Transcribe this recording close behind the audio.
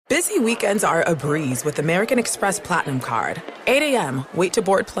Busy weekends are a breeze with American Express Platinum Card. 8 a.m., wait to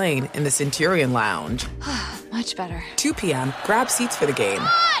board plane in the Centurion Lounge. Much better. 2 p.m., grab seats for the game.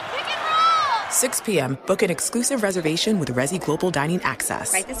 6 p.m., book an exclusive reservation with Resy Global Dining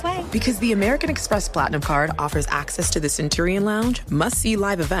Access. Right this way. Because the American Express Platinum Card offers access to the Centurion Lounge, must-see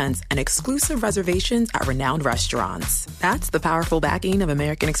live events, and exclusive reservations at renowned restaurants. That's the powerful backing of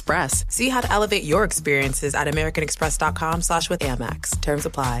American Express. See how to elevate your experiences at americanexpress.com/withAmex. Terms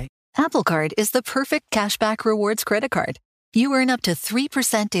apply. Apple Card is the perfect cashback rewards credit card. You earn up to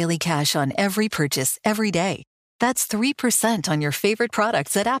 3% daily cash on every purchase every day. That's 3% on your favorite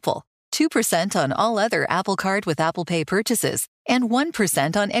products at Apple, 2% on all other Apple Card with Apple Pay purchases, and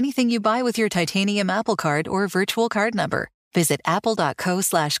 1% on anything you buy with your titanium Apple Card or virtual card number. Visit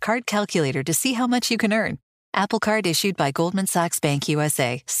apple.co/card calculator to see how much you can earn. Apple Card issued by Goldman Sachs Bank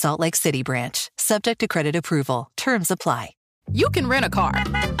USA, Salt Lake City branch. Subject to credit approval. Terms apply. You can rent a car,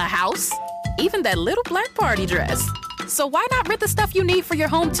 a house, even that little black party dress. So why not rent the stuff you need for your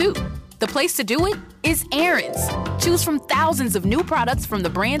home too? The place to do it is Aaron's. Choose from thousands of new products from the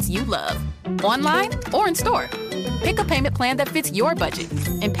brands you love, online or in store. Pick a payment plan that fits your budget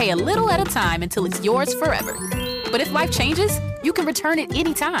and pay a little at a time until it's yours forever. But if life changes, you can return it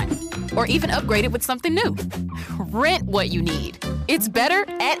anytime or even upgrade it with something new. Rent what you need. It's better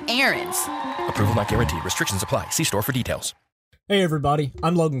at Aaron's. Approval not guaranteed. Restrictions apply. See store for details. Hey everybody,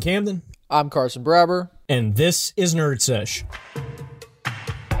 I'm Logan Camden. I'm Carson Brabber. And this is Nerd Sesh.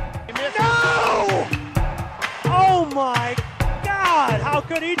 No! Oh my God! How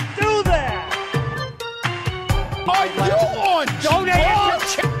could he do that? Are you on? Don't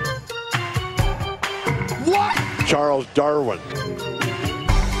answer. What? Charles Darwin.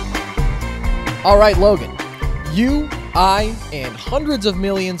 All right, Logan. You, I, and hundreds of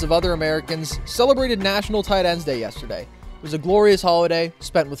millions of other Americans celebrated National Tight Ends Day yesterday. It was a glorious holiday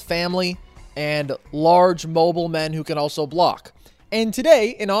spent with family and large mobile men who can also block. And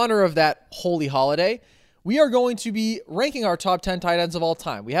today, in honor of that holy holiday, we are going to be ranking our top 10 tight ends of all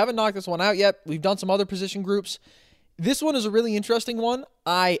time. We haven't knocked this one out yet. We've done some other position groups. This one is a really interesting one.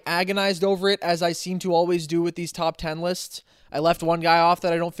 I agonized over it, as I seem to always do with these top 10 lists. I left one guy off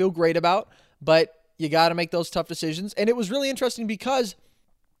that I don't feel great about, but you got to make those tough decisions. And it was really interesting because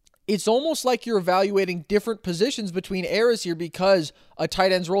it's almost like you're evaluating different positions between eras here because a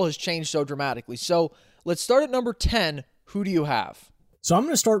tight end's role has changed so dramatically. So let's start at number 10. Who do you have? So I'm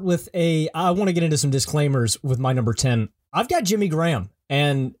going to start with I want to get into some disclaimers with my number 10. I've got Jimmy Graham,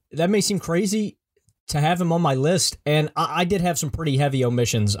 and that may seem crazy to have him on my list, and I did have some pretty heavy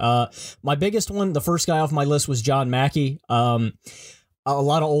omissions. My biggest one, the first guy off my list, was John Mackey. A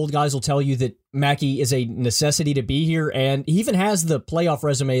lot of old guys will tell you that Mackey is a necessity to be here, and he even has the playoff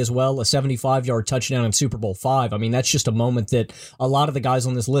resume as well, a 75-yard touchdown in Super Bowl V. I mean, that's just a moment that a lot of the guys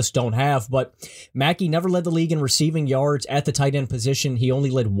on this list don't have, but Mackey never led the league in receiving yards at the tight end position. He only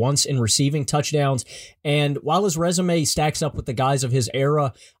led once in receiving touchdowns, and while his resume stacks up with the guys of his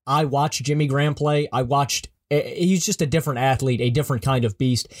era, I watched Jimmy Graham play. He's just a different athlete, a different kind of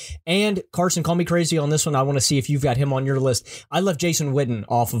beast. And Carson, call me crazy on this one. I want to see if you've got him on your list. I left Jason Witten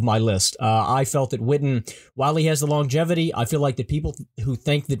off of my list. I felt that Witten, while he has the longevity, I feel like that people who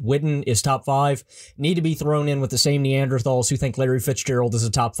think that Witten is top 5 need to be thrown in with the same Neanderthals who think Larry Fitzgerald is a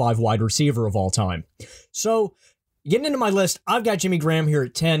top 5 wide receiver of all time. So getting into my list, I've got Jimmy Graham here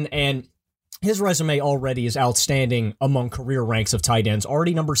at 10, and his resume already is outstanding among career ranks of tight ends.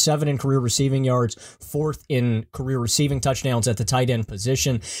 Already number 7 in career receiving yards, 4th in career receiving touchdowns at the tight end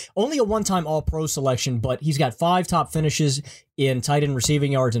position. Only a one-time All-Pro selection, but he's got 5 top finishes in tight end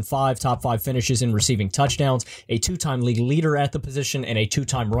receiving yards and 5 top 5 finishes in receiving touchdowns, a 2-time league leader at the position, and a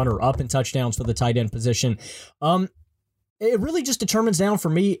 2-time runner-up in touchdowns for the tight end position. It really just determines down for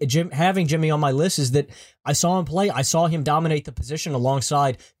me, having Jimmy on my list, is that I saw him play. I saw him dominate the position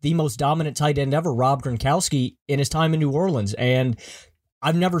alongside the most dominant tight end ever, Rob Gronkowski, in his time in New Orleans. And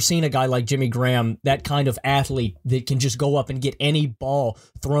I've never seen a guy like Jimmy Graham, that kind of athlete that can just go up and get any ball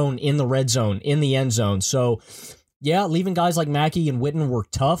thrown in the red zone, in the end zone. So, yeah, leaving guys like Mackey and Witten were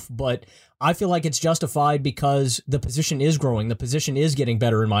tough, but I feel like it's justified because the position is growing. The position is getting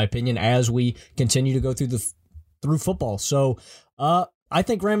better, in my opinion, as we continue to go through football. So I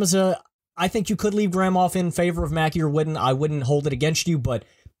think Graham I think you could leave Graham off in favor of Mackey or Witten. I wouldn't hold it against you, but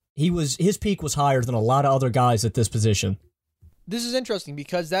his peak was higher than a lot of other guys at this position. This is interesting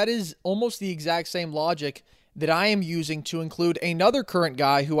because that is almost the exact same logic that I am using to include another current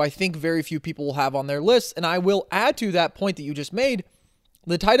guy who I think very few people will have on their list. And I will add to that point that you just made.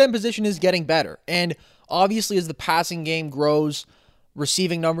 The tight end position is getting better. And obviously as the passing game grows,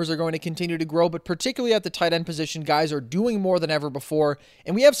 Receiving numbers are going to continue to grow, but particularly at the tight end position, guys are doing more than ever before.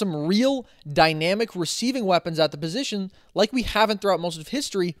 And we have some real dynamic receiving weapons at the position like we haven't throughout most of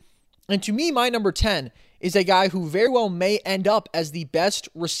history. And to me, my number 10 is a guy who very well may end up as the best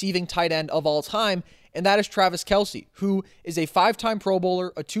receiving tight end of all time, and that is Travis Kelce, who is a 5-time Pro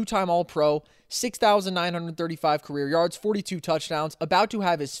Bowler, a 2-time All-Pro, 6,935 career yards, 42 touchdowns, about to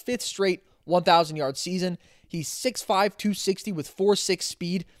have his 5th straight 1,000-yard season. He's 6'5", 260 with 4.6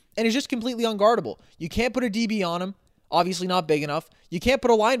 speed, and is just completely unguardable. You can't put a DB on him, obviously not big enough. You can't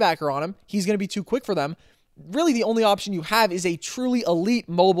put a linebacker on him. He's going to be too quick for them. Really, the only option you have is a truly elite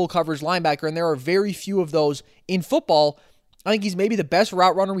mobile coverage linebacker, and there are very few of those in football. I think he's maybe the best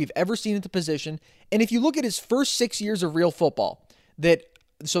route runner we've ever seen at the position. And if you look at his first 6 years of real football,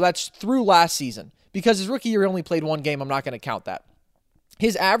 so that's through last season, because his rookie year he only played one game, I'm not going to count that.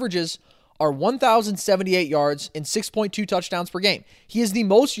 His averages are 1,078 yards and 6.2 touchdowns per game. He is the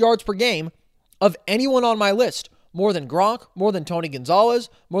most yards per game of anyone on my list. More than Gronk, more than Tony Gonzalez,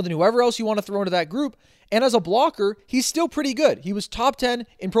 more than whoever else you want to throw into that group. And as a blocker, he's still pretty good. He was top 10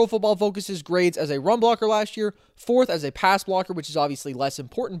 in Pro Football Focus's grades as a run blocker last year, 4th as a pass blocker, which is obviously less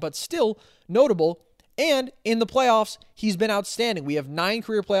important, but still notable. And in the playoffs, he's been outstanding. We have 9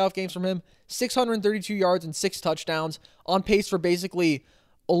 career playoff games from him, 632 yards and 6 touchdowns, on pace for basically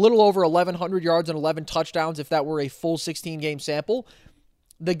a little over 1,100 yards and 11 touchdowns if that were a full 16-game sample.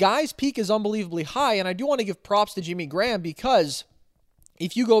 The guy's peak is unbelievably high, and I do want to give props to Jimmy Graham because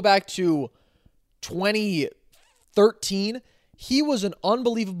if you go back to 2013, he was an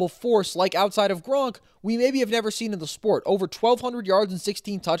unbelievable force like outside of Gronk we maybe have never seen in the sport. Over 1,200 yards and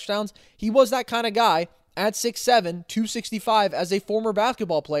 16 touchdowns. He was that kind of guy at 6'7", 265 as a former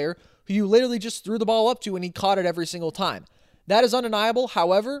basketball player who you literally just threw the ball up to and he caught it every single time. That is undeniable.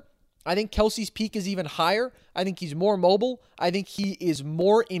 However, I think Kelce's peak is even higher. I think he's more mobile. I think he is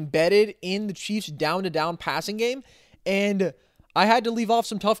more embedded in the Chiefs' down-to-down passing game. And I had to leave off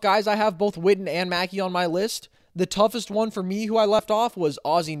some tough guys. I have both Witten and Mackey on my list. The toughest one for me who I left off was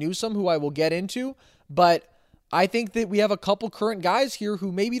Ozzie Newsome, who I will get into. But I think that we have a couple current guys here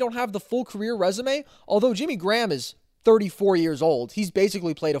who maybe don't have the full career resume. Although Jimmy Graham is 34 years old. He's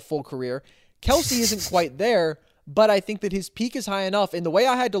basically played a full career. Kelce isn't quite there. But I think that his peak is high enough in the way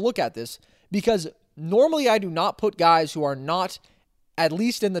I had to look at this, because normally I do not put guys who are not at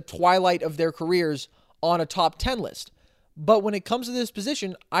least in the twilight of their careers on a top 10 list. But when it comes to this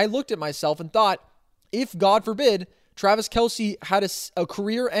position, I looked at myself and thought, if, God forbid, Travis Kelce had a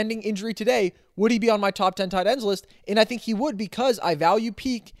career-ending injury today, would he be on my top 10 tight ends list? And I think he would, because I value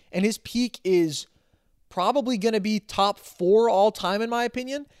peak, and his peak is probably going to be top 4 all time in my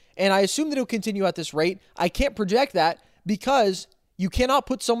opinion. And I assume that he'll continue at this rate. I can't project that because you cannot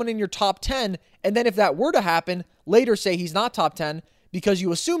put someone in your top 10 and then if that were to happen, later say he's not top 10 because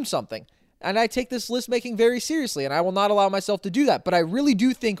you assume something. And I take this list making very seriously, and I will not allow myself to do that. But I really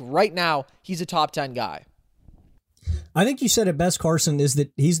do think right now he's a top 10 guy. I think you said it best, Carson, is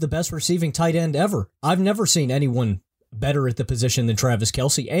that he's the best receiving tight end ever. I've never seen anyone better at the position than Travis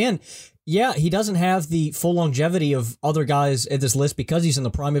Kelce. And yeah, he doesn't have the full longevity of other guys at this list because he's in the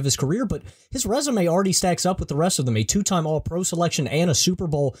prime of his career, but his resume already stacks up with the rest of them. A 2-time All-Pro selection and a Super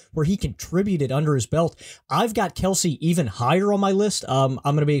Bowl where he contributed under his belt. I've got Kelce even higher on my list. I'm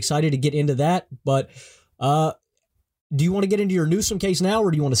going to be excited to get into that, but do you want to get into your Newsome case now,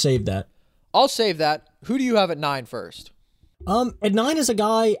 or do you want to save that? I'll save that. Who do you have at 9 first? At 9 is a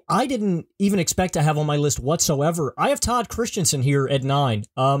guy I didn't even expect to have on my list whatsoever. I have Todd Christensen here at 9.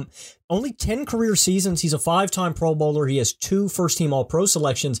 Only 10 career seasons. He's a 5-time Pro Bowler. He has 2 first-team All-Pro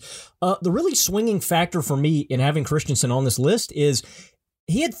selections. The really swinging factor for me in having Christensen on this list is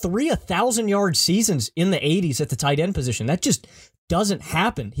he had 3 1,000-yard seasons in the 80s at the tight end position. That just doesn't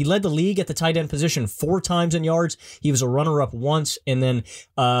happen. He led the league at the tight end position 4 times in yards. He was a runner-up once, and then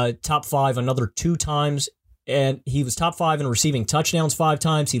top 5 another 2 times. And he was top 5 in receiving touchdowns 5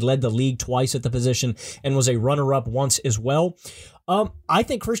 times. He led the league twice at the position and was a runner-up once as well. I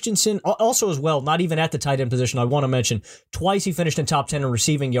think Christensen also as well, not even at the tight end position, I want to mention, twice he finished in top 10 in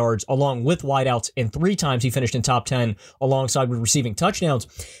receiving yards along with wideouts, and 3 times he finished in top 10 alongside with receiving touchdowns.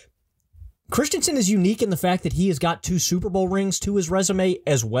 Christensen is unique in the fact that he has got 2 Super Bowl rings to his resume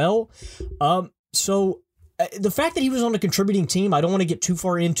as well. So the fact that he was on a contributing team, I don't want to get too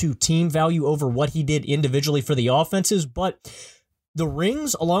far into team value over what he did individually for the offenses, but the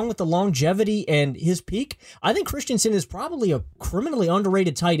rings, along with the longevity and his peak, I think Christensen is probably a criminally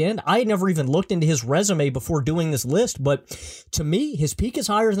underrated tight end. I had never even looked into his resume before doing this list, but to me, his peak is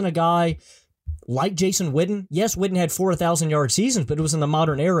higher than a guy like Jason Witten. Yes, Witten had 4 1,000-yard seasons, but it was in the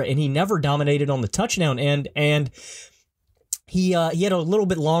modern era, and he never dominated on the touchdown end, and He had a little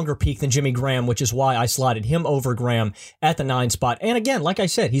bit longer peak than Jimmy Graham, which is why I slotted him over Graham at the 9 spot. And again, like I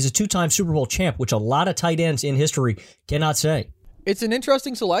said, he's a 2-time Super Bowl champ, which a lot of tight ends in history cannot say. It's an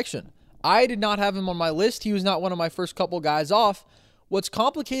interesting selection. I did not have him on my list. He was not one of my first couple guys off. What's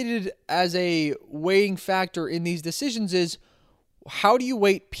complicated as a weighing factor in these decisions is how do you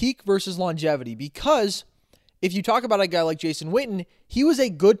weight peak versus longevity? Because if you talk about a guy like Jason Witten, he was a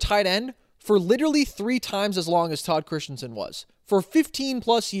good tight end for literally 3 times as long as Todd Christensen was. For 15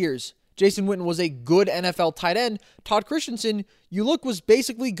 plus years, Jason Witten was a good NFL tight end. Todd Christensen, was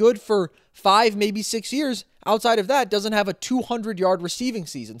basically good for 5, maybe 6 years. Outside of that, doesn't have a 200-yard receiving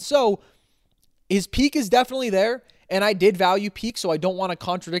season. So his peak is definitely there, and I did value peak, so I don't want to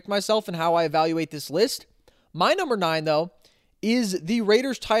contradict myself in how I evaluate this list. My number 9, though, is the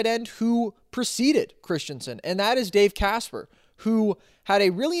Raiders tight end who preceded Christensen, and that is Dave Casper, who had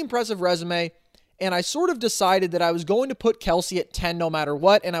a really impressive resume, and I sort of decided that I was going to put Kelce at 10 no matter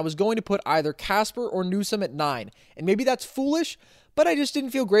what, and I was going to put either Casper or Newsome at 9. And maybe that's foolish, but I just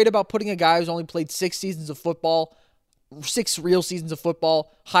didn't feel great about putting a guy who's only played 6 seasons of football, 6 real seasons of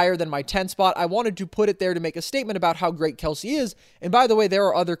football, higher than my 10 spot. I wanted to put it there to make a statement about how great Kelce is. And by the way, there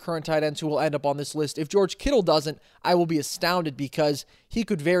are other current tight ends who will end up on this list. If George Kittle doesn't, I will be astounded because he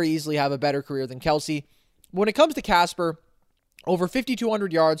could very easily have a better career than Kelce. When it comes to Casper, over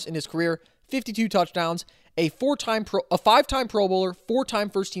 5,200 yards in his career, 52 touchdowns, a 5-time Pro Bowler,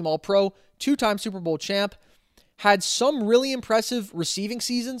 4-time first-team All-Pro, 2-time Super Bowl champ, had some really impressive receiving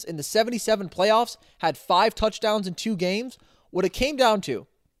seasons in the 77 playoffs, had 5 touchdowns in 2 games. What it came down to,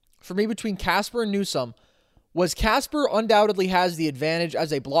 for me between Casper and Newsome, was Casper undoubtedly has the advantage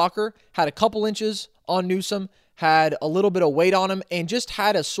as a blocker, had a couple inches on Newsome, had a little bit of weight on him, and just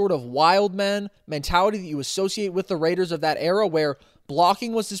had a sort of wild man mentality that you associate with the Raiders of that era where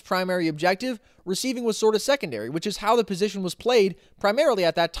blocking was his primary objective, receiving was sort of secondary, which is how the position was played primarily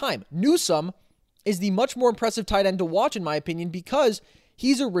at that time. Newsome is the much more impressive tight end to watch, in my opinion, because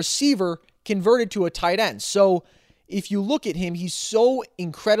he's a receiver converted to a tight end. So if you look at him, he's so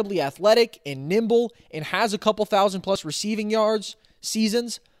incredibly athletic and nimble and has a couple thousand plus receiving yards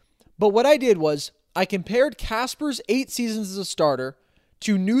seasons. But what I did was I compared Casper's 8 seasons as a starter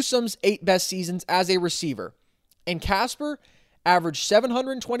to Newsome's 8 best seasons as a receiver. And Casper averaged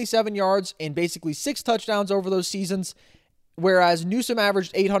 727 yards and basically 6 touchdowns over those seasons, whereas Newsome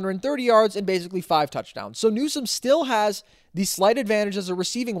averaged 830 yards and basically 5 touchdowns. So Newsome still has the slight advantage as a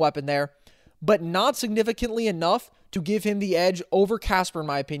receiving weapon there, but not significantly enough to give him the edge over Casper, in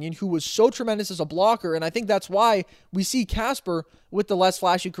my opinion, who was so tremendous as a blocker. And I think that's why we see Casper, with the less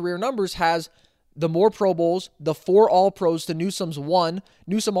flashy career numbers, has the more Pro Bowls, the 4 All-Pros to Newsome's 1.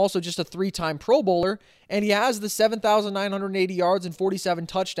 Newsome also just a 3-time Pro Bowler, and he has the 7,980 yards and 47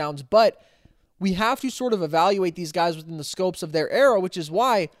 touchdowns. But we have to sort of evaluate these guys within the scopes of their era, which is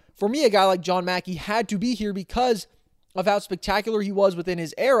why, for me, a guy like John Mackey had to be here because of how spectacular he was within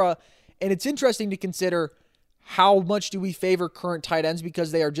his era. And it's interesting to consider how much do we favor current tight ends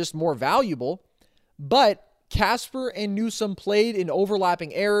because they are just more valuable. But Casper and Newsome played in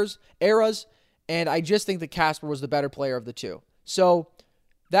overlapping eras, and I just think that Casper was the better player of the two. So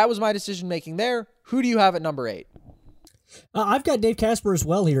that was my decision-making there. Who do you have at number 8? I've got Dave Casper as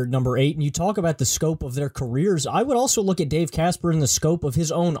well here at number 8, and you talk about the scope of their careers. I would also look at Dave Casper in the scope of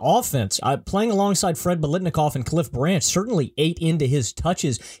his own offense. Playing alongside Fred Biletnikoff and Cliff Branch certainly ate into his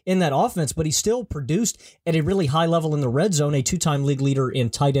touches in that offense, but he still produced at a really high level in the red zone, a 2-time league leader in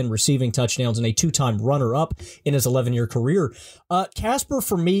tight end receiving touchdowns and a 2-time runner-up in his 11-year career. Casper,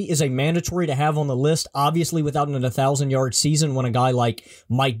 for me, is a mandatory to have on the list, obviously without an 1,000-yard season when a guy like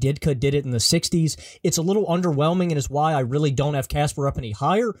Mike Ditka did it in the 60s. It's a little underwhelming, and is why I really don't have Casper up any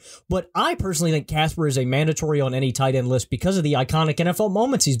higher, but I personally think Casper is a mandatory on any tight end list because of the iconic NFL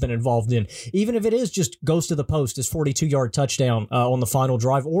moments he's been involved in, even if it is just goes to the post, his 42-yard touchdown on the final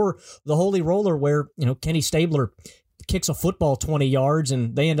drive, or the holy roller where, Kenny Stabler kicks a football 20 yards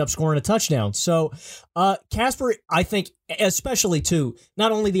and they end up scoring a touchdown. So Casper, I think, especially too,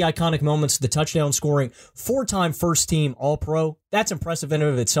 not only the iconic moments, the touchdown scoring, 4-time first team All-Pro. That's impressive in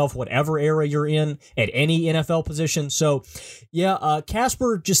and of itself, whatever era you're in at any NFL position. So yeah,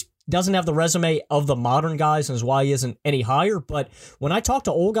 Casper just doesn't have the resume of the modern guys and is why he isn't any higher. But when I talk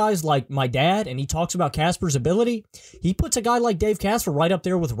to old guys like my dad and he talks about Casper's ability, he puts a guy like Dave Casper right up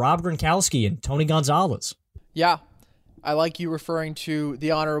there with Rob Gronkowski and Tony Gonzalez. Yeah. I like you referring to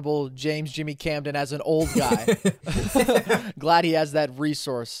the Honorable James Jimmy Camden as an old guy. Glad he has that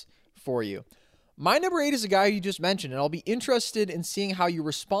resource for you. My number 8 is a guy you just mentioned, and I'll be interested in seeing how you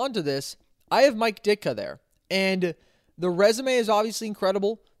respond to this. I have Mike Ditka there. And The resume is obviously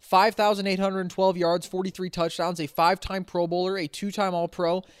incredible. 5,812 yards, 43 touchdowns, a 5-time Pro Bowler, a 2-time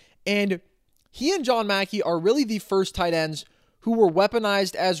All-Pro. And he and John Mackey are really the first tight ends who were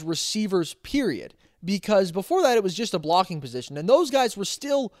weaponized as receivers, period. Because before that, it was just a blocking position. And those guys were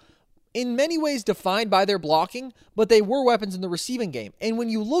still, in many ways, defined by their blocking, but they were weapons in the receiving game. And when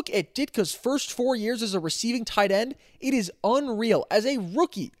you look at Ditka's first 4 years as a receiving tight end, it is unreal. As a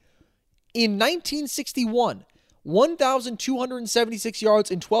rookie, in 1961, 1,276 yards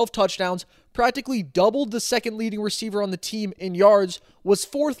and 12 touchdowns, practically doubled the second leading receiver on the team in yards, was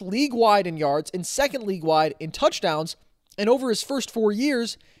 4th league-wide in yards and 2nd league-wide in touchdowns, and over his first 4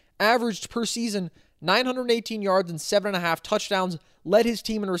 years, averaged per season 918 yards and 7.5 touchdowns, led his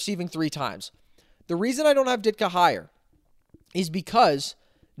team in receiving 3 times. The reason I don't have Ditka higher is because,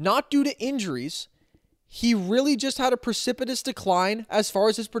 not due to injuries, he really just had a precipitous decline as far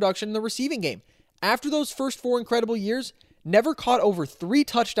as his production in the receiving game. After those first 4 incredible years, never caught over 3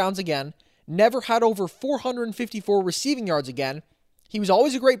 touchdowns again, never had over 454 receiving yards again. He was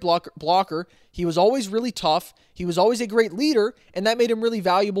always a great blocker. He was always really tough. He was always a great leader, and that made him really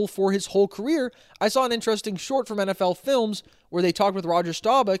valuable for his whole career. I saw an interesting short from NFL Films where they talked with Roger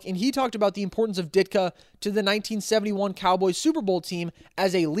Staubach, and he talked about the importance of Ditka to the 1971 Cowboys Super Bowl team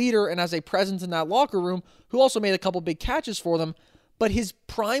as a leader and as a presence in that locker room, who also made a couple big catches for them. But his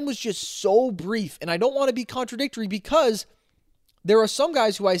prime was just so brief, and I don't want to be contradictory because there are some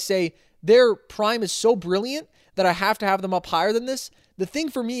guys who I say their prime is so brilliant that I have to have them up higher than this. The thing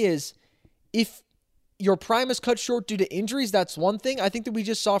for me is, if your prime is cut short due to injuries, that's one thing. I think that we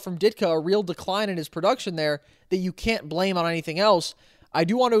just saw from Ditka a real decline in his production there that you can't blame on anything else. I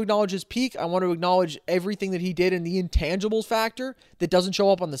do want to acknowledge his peak. I want to acknowledge everything that he did in the intangibles factor that doesn't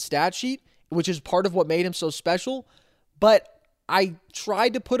show up on the stat sheet, which is part of what made him so special. But I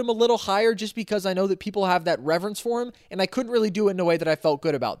tried to put him a little higher just because I know that people have that reverence for him, and I couldn't really do it in a way that I felt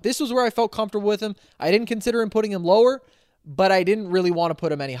good about. This was where I felt comfortable with him. I didn't consider him putting him lower, but I didn't really want to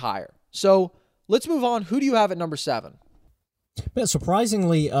put him any higher. So let's move on. Who do you have at number 7? Man,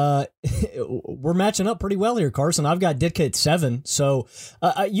 surprisingly, we're matching up pretty well here, Carson. I've got Ditka at 7. So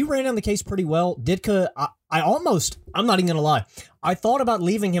you ran down the case pretty well. Ditka, I'm not even going to lie, I thought about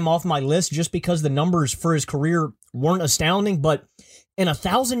leaving him off my list just because the numbers for his career weren't astounding, but in a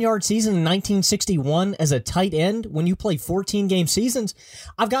 1,000-yard season in 1961 as a tight end, when you play 14-game seasons,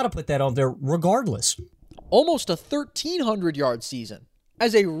 I've got to put that on there regardless. Almost a 1,300-yard season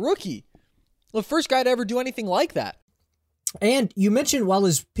as a rookie. The first guy to ever do anything like that. And you mentioned while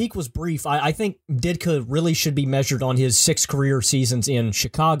his peak was brief, I think Ditka really should be measured on his 6 career seasons in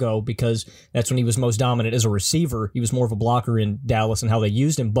Chicago because that's when he was most dominant as a receiver. He was more of a blocker in Dallas and how they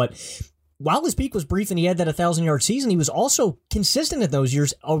used him. But while his peak was brief and he had that 1,000-yard season, he was also consistent in those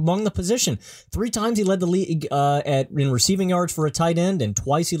years among the position. 3 times he led the league in receiving yards for a tight end, and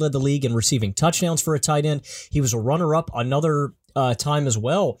twice he led the league in receiving touchdowns for a tight end. He was a runner-up another time as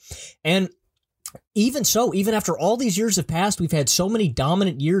well. And even so, even after all these years have passed, we've had so many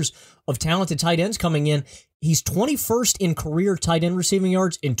dominant years of talented tight ends coming in. He's 21st in career tight end receiving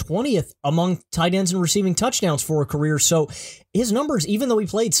yards and 20th among tight ends in receiving touchdowns for a career. So his numbers, even though he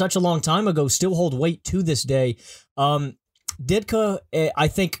played such a long time ago, still hold weight to this day. Ditka, I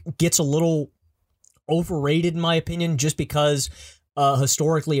think, gets a little overrated in my opinion, just because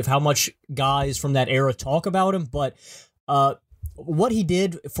historically of how much guys from that era talk about him. But what he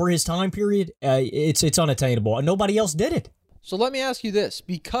did for his time period, it's unattainable. And nobody else did it. So let me ask you this,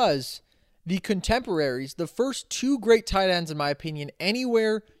 because the contemporaries, the first 2 great tight ends, in my opinion,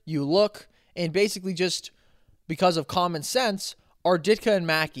 anywhere you look, and basically just because of common sense, are Ditka and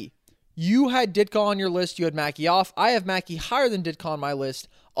Mackey. You had Ditka on your list, you had Mackey off. I have Mackey higher than Ditka on my list.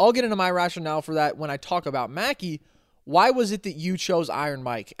 I'll get into my rationale for that when I talk about Mackey. Why was it that you chose Iron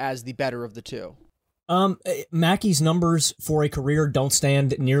Mike as the better of the 2? Mackey's numbers for a career don't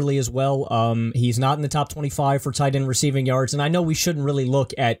stand nearly as well. He's not in the top 25 for tight end receiving yards, and I know we shouldn't really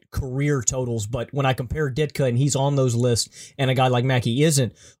look at career totals, but when I compare Ditka and he's on those lists, and a guy like Mackey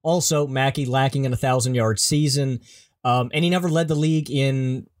isn't, also Mackey lacking in a 1,000-yard season, and he never led the league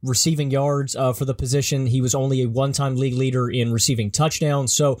in receiving yards for the position. He was only a one-time league leader in receiving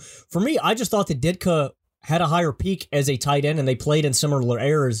touchdowns. So for me, I just thought that Ditka had a higher peak as a tight end, and they played in similar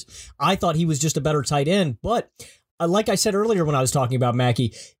eras. I thought he was just a better tight end, but like I said earlier when I was talking about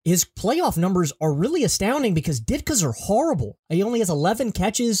Mackey, his playoff numbers are really astounding because Ditka's are horrible. He only has 11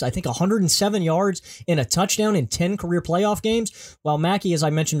 catches, I think 107 yards, and a touchdown in 10 career playoff games, while Mackey, as I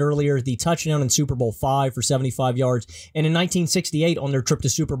mentioned earlier, the touchdown in Super Bowl V for 75 yards, and in 1968 on their trip to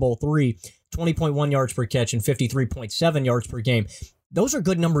Super Bowl III, 20.1 yards per catch and 53.7 yards per game. Those are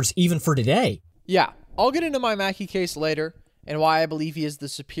good numbers even for today. Yeah. I'll get into my Mackey case later and why I believe he is the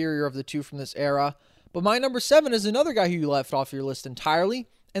superior of the two from this era. But my number 7 is another guy who you left off your list entirely,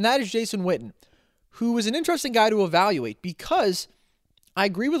 and that is Jason Witten, who is an interesting guy to evaluate because I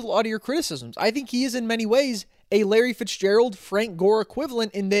agree with a lot of your criticisms. I think he is in many ways a Larry Fitzgerald, Frank Gore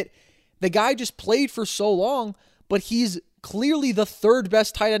equivalent in that the guy just played for so long, but he's clearly the third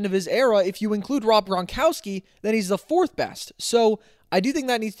best tight end of his era. If you include Rob Gronkowski, then he's the fourth best. So I do think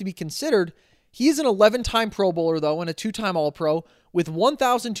that needs to be considered. He is an 11-time Pro Bowler, though, and a 2-time All-Pro with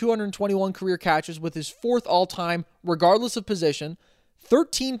 1,221 career catches with his fourth all-time, regardless of position,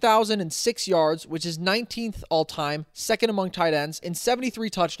 13,006 yards, which is 19th all-time, second among tight ends, and 73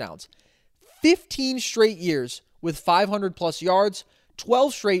 touchdowns. 15 straight years with 500-plus yards,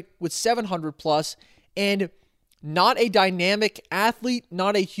 12 straight with 700-plus, and not a dynamic athlete,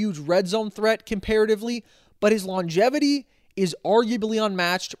 not a huge red zone threat comparatively, but his longevity is arguably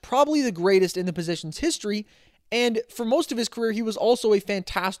unmatched, probably the greatest in the position's history, and for most of his career, he was also a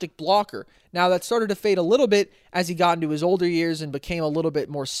fantastic blocker. Now, that started to fade a little bit as he got into his older years and became a little bit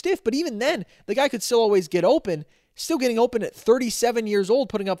more stiff, but even then, the guy could still always get open, still getting open at 37 years old,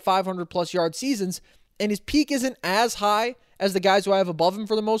 putting up 500-plus yard seasons, and his peak isn't as high as the guys who I have above him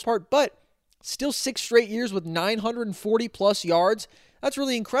for the most part, but still 6 straight years with 940-plus yards. That's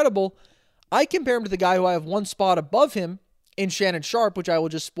really incredible. I compare him to the guy who I have one spot above him in Shannon Sharpe, which I will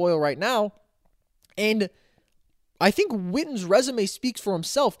just spoil right now, and I think Witten's resume speaks for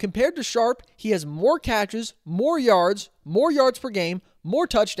himself. Compared to Sharpe, he has more catches, more yards per game, more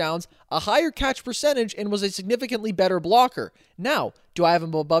touchdowns, a higher catch percentage, and was a significantly better blocker. Now, do I have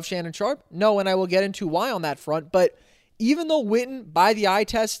him above Shannon Sharpe? No, and I will get into why on that front. But even though Witten, by the eye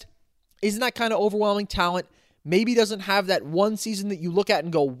test, isn't that kind of overwhelming talent, maybe doesn't have that one season that you look at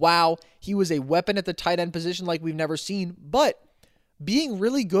and go, wow, he was a weapon at the tight end position like we've never seen. But being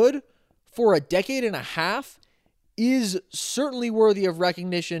really good for a decade and a half is certainly worthy of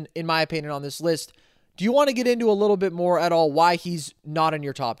recognition, in my opinion, on this list. Do you want to get into a little bit more at all why he's not in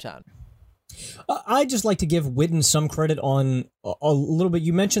your top 10? I'd just like to give Witten some credit on a little bit.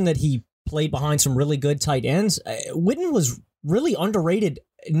 You mentioned that he played behind some really good tight ends. Witten was really underrated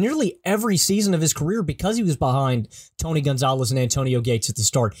nearly every season of his career because he was behind Tony Gonzalez and Antonio Gates at the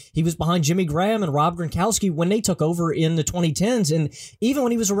start. He was behind Jimmy Graham and Rob Gronkowski when they took over in the 2010s. And even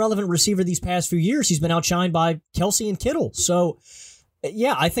when he was a relevant receiver these past few years, he's been outshined by Kelsey and Kittle. So,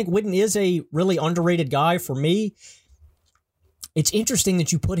 yeah, I think Witten is a really underrated guy for me. It's interesting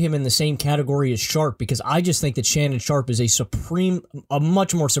that you put him in the same category as Sharpe because I just think that Shannon Sharpe is a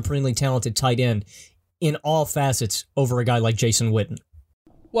much more supremely talented tight end in all facets over a guy like Jason Witten.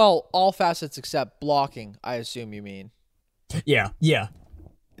 Well, all facets except blocking, I assume you mean. Yeah.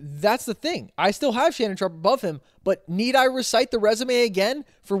 That's the thing. I still have Shannon Sharpe above him, but need I recite the resume again?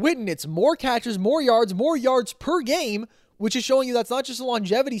 For Witten, it's more catches, more yards per game, which is showing you that's not just a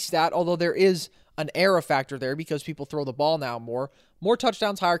longevity stat, although there is an era factor there because people throw the ball now more. More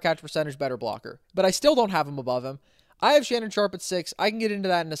touchdowns, higher catch percentage, better blocker. But I still don't have him above him. I have Shannon Sharpe at 6. I can get into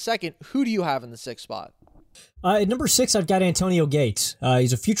that in a second. Who do you have in the 6th spot? At number 6, I've got Antonio Gates.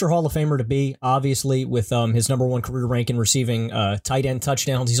 He's a future Hall of Famer to be, obviously, with his number 1 career rank in receiving tight end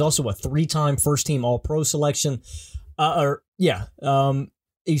touchdowns. He's also a 3-time first-team All-Pro selection.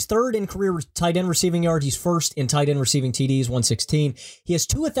 He's third in career tight end receiving yards. He's first in tight end receiving TDs, 116. He has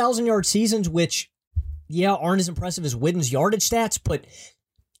 2 1,000-yard seasons, which, aren't as impressive as Witten's yardage stats, but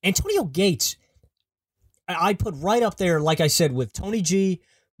Antonio Gates, I'd put right up there, like I said, with Tony G,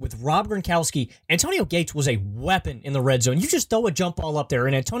 with Rob Gronkowski. Antonio Gates was a weapon in the red zone. You just throw a jump ball up there,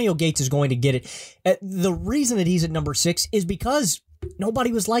 and Antonio Gates is going to get it. The reason that he's at number 6 is because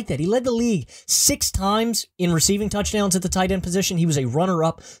nobody was like that. He led the league 6 times in receiving touchdowns at the tight end position. He was a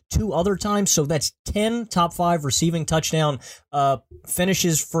runner-up 2 other times, so that's 10 top 5 receiving touchdown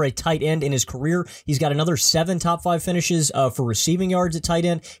finishes for a tight end in his career. He's got another 7 top 5 finishes for receiving yards at tight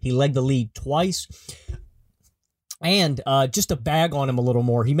end. He led the league twice. And just to bag on him a little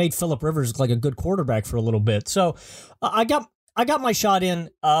more, he made Phillip Rivers look like a good quarterback for a little bit. So I got my shot in.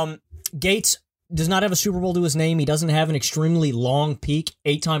 Gates does not have a Super Bowl to his name. He doesn't have an extremely long peak,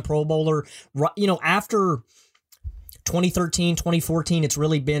 8-time Pro Bowler. After 2013, 2014, it's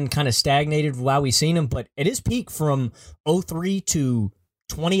really been kind of stagnated while we've seen him. But at his peak from 2003 to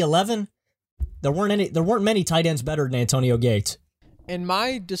 2011, there weren't many tight ends better than Antonio Gates. And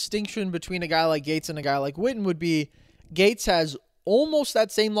my distinction between a guy like Gates and a guy like Witten would be Gates has almost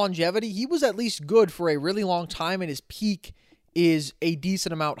that same longevity. He was at least good for a really long time, and his peak is a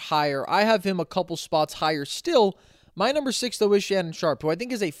decent amount higher. I have him a couple spots higher still. My number 6, though, is Shannon Sharpe, who I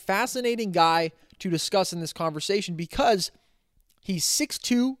think is a fascinating guy to discuss in this conversation because he's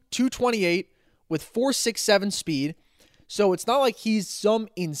 6'2", 228, with 4.67 speed. So it's not like he's some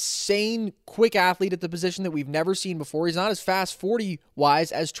insane quick athlete at the position that we've never seen before. He's not as fast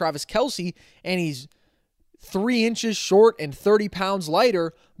 40-wise as Travis Kelce, and he's 3 inches short and 30 pounds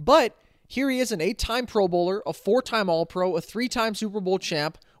lighter. But here he is, an 8-time Pro Bowler, a 4-time All-Pro, a 3-time Super Bowl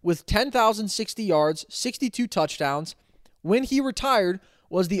champ with 10,060 yards, 62 touchdowns. When he retired,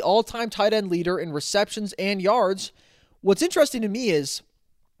 was the all-time tight end leader in receptions and yards. What's interesting to me is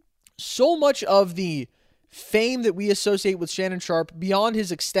so much of the fame that we associate with Shannon Sharpe, beyond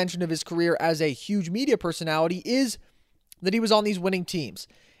his extension of his career as a huge media personality, is that he was on these winning teams.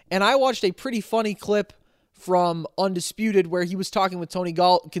 And I watched a pretty funny clip from Undisputed where he was talking with Tony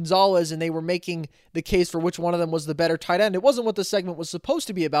Gonzalez, and they were making the case for which one of them was the better tight end. It wasn't what the segment was supposed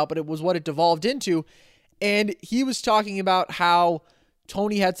to be about, but it was what it devolved into. And he was talking about how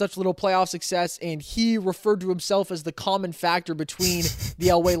Tony had such little playoff success, and he referred to himself as the common factor between the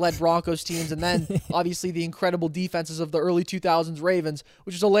Elway-led Broncos teams and then obviously the incredible defenses of the early 2000s Ravens,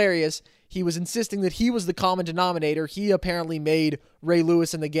 which is hilarious. He was insisting that he was the common denominator. He apparently made Ray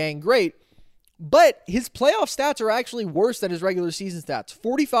Lewis and the gang great, but his playoff stats are actually worse than his regular season stats.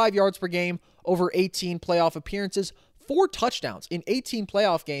 45 yards per game over 18 playoff appearances, 4 touchdowns in 18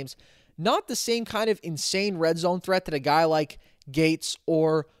 playoff games. Not the same kind of insane red zone threat that a guy like Gates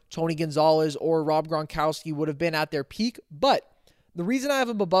or Tony Gonzalez or Rob Gronkowski would have been at their peak. But the reason I have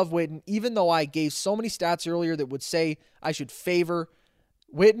him above Witten, even though I gave so many stats earlier that would say I should favor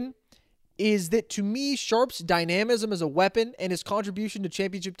Witten, is that to me, Sharpe's dynamism as a weapon and his contribution to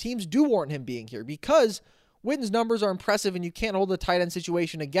championship teams do warrant him being here, because Witten's numbers are impressive and you can't hold the tight end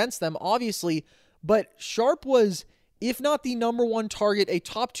situation against them, obviously. But Sharpe was, if not the number one target, a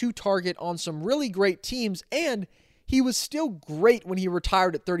top 2 target on some really great teams, and he was still great when he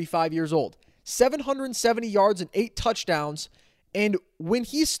retired at 35 years old. 770 yards and 8 touchdowns, and when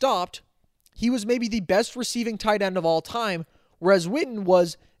he stopped, he was maybe the best receiving tight end of all time, whereas Witten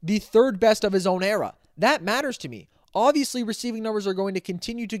was the 3rd best of his own era. That matters to me. Obviously, receiving numbers are going to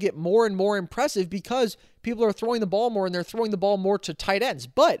continue to get more and more impressive because people are throwing the ball more, and they're throwing the ball more to tight ends.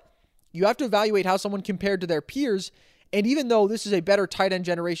 But you have to evaluate how someone compared to their peers, and even though this is a better tight end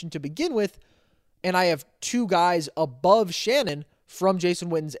generation to begin with, and I have 2 guys above Shannon from Jason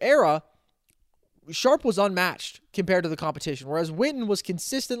Witten's era, Sharpe was unmatched compared to the competition, whereas Witten was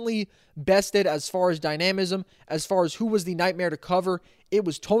consistently bested as far as dynamism, as far as who was the nightmare to cover. It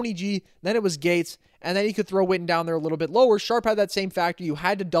was Tony G, then it was Gates, and then he could throw Witten down there a little bit lower. Sharpe had that same factor. You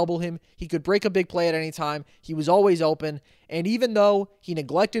had to double him. He could break a big play at any time. He was always open, and even though he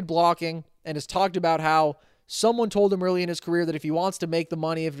neglected blocking and has talked about how someone told him early in his career that if he wants to make the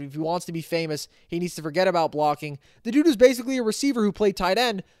money, if he wants to be famous, he needs to forget about blocking. The dude was basically a receiver who played tight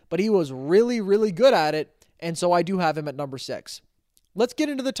end, but he was really, really good at it, and so I do have him at number 6. Let's get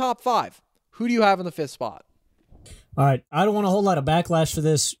into the top 5. Who do you have in the 5th spot? All right, I don't want a whole lot of backlash for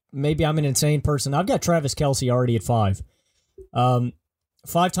this. Maybe I'm an insane person. I've got Travis Kelce already at 5.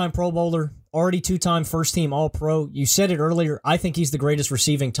 5-time Pro Bowler, already 2-time first-team All-Pro. You said it earlier. I think he's the greatest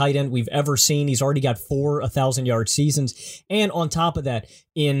receiving tight end we've ever seen. He's already got 4 1,000-yard seasons. And on top of that,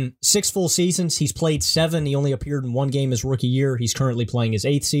 in 6 full seasons, he's played 7. He only appeared in 1 game his rookie year. He's currently playing his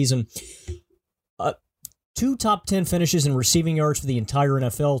 8th season. 2 top 10 finishes in receiving yards for the entire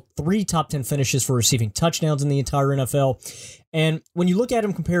NFL. 3 top 10 finishes for receiving touchdowns in the entire NFL. And when you look at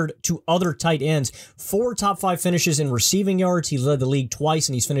him compared to other tight ends, 4 top 5 finishes in receiving yards. He led the league twice,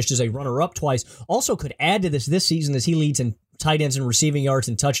 and he's finished as a runner-up twice. Also could add to this season as he leads in tight ends and receiving yards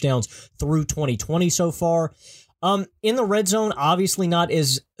and touchdowns through 2020 so far. In the red zone, obviously not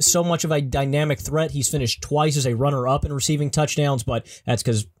as so much of a dynamic threat. He's finished twice as a runner-up in receiving touchdowns, but that's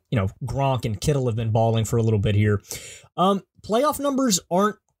because Gronk and Kittle have been balling for a little bit here. Playoff numbers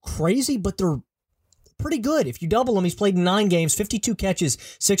aren't crazy, but they're pretty good. If you double him, he's played 9 games, 52 catches,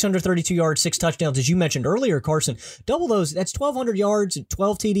 632 yards, 6 touchdowns. As you mentioned earlier, Carson, double those, that's 1,200 yards,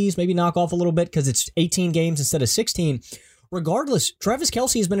 12 TDs, maybe knock off a little bit because it's 18 games instead of 16. Regardless, Travis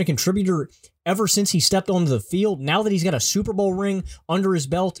Kelce has been a contributor ever since he stepped onto the field. Now that he's got a Super Bowl ring under his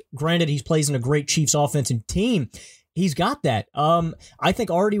belt, granted he plays in a great Chiefs offensive team, he's got that. I think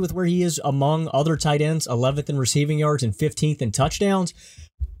already with where he is among other tight ends, 11th in receiving yards and 15th in touchdowns,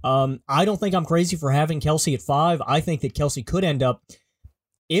 I don't think I'm crazy for having Kelce at 5. I think that Kelce could end up,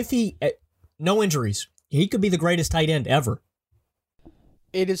 if no injuries, he could be the greatest tight end ever.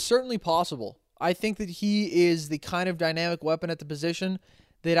 It is certainly possible. I think that he is the kind of dynamic weapon at the position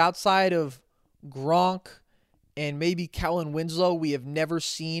that outside of Gronk and maybe Kellen Winslow, we have never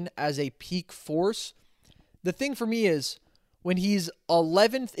seen as a peak force. The thing for me is when he's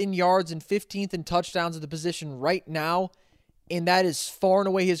 11th in yards and 15th in touchdowns at the position right now, and that is far and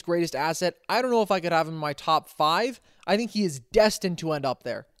away his greatest asset. I don't know if I could have him in my top 5. I think he is destined to end up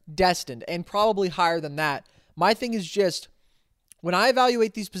there. Destined, and probably higher than that. My thing is just, when I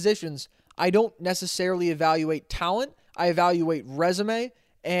evaluate these positions, I don't necessarily evaluate talent. I evaluate resume,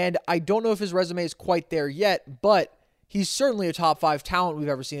 and I don't know if his resume is quite there yet, but he's certainly a top 5 talent we've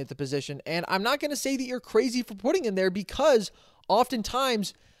ever seen at the position. And I'm not going to say that you're crazy for putting him there, because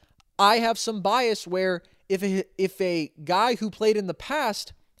oftentimes I have some bias where if a guy who played in the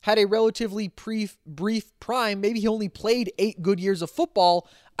past had a relatively brief prime, maybe he only played 8 good years of football,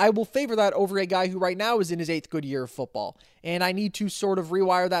 I will favor that over a guy who right now is in his 8th good year of football. And I need to sort of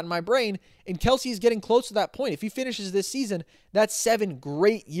rewire that in my brain. And Kelce is getting close to that point. If he finishes this season, that's 7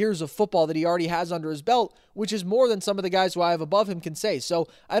 great years of football that he already has under his belt, which is more than some of the guys who I have above him can say. So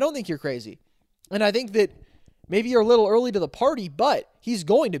I don't think you're crazy. And I think that maybe you're a little early to the party, but he's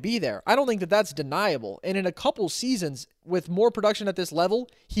going to be there. I don't think that that's deniable. And in a couple seasons, with more production at this level,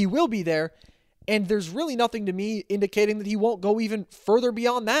 he will be there. And there's really nothing to me indicating that he won't go even further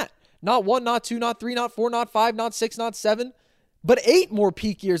beyond that. Not 1, not 2, not 3, not 4, not 5, not 6, not 7, but 8 more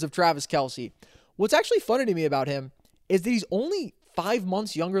peak years of Travis Kelce. What's actually funny to me about him is that he's only 5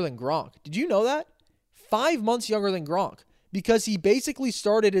 months younger than Gronk. Did you know that? 5 months younger than Gronk, because he basically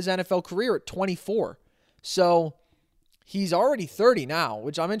started his NFL career at 24. So he's already 30 now,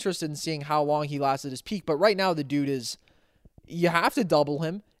 which I'm interested in seeing how long he lasted his peak. But right now the dude is, you have to double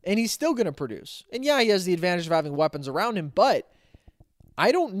him, and he's still going to produce. And yeah, he has the advantage of having weapons around him, but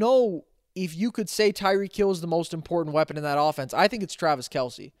I don't know if you could say Tyreek Hill is the most important weapon in that offense. I think it's Travis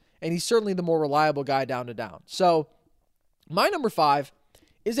Kelce, and he's certainly the more reliable guy down to down. So my number 5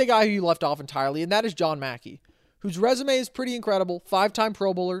 is a guy who you left off entirely, and that is John Mackey, whose resume is pretty incredible. 5-time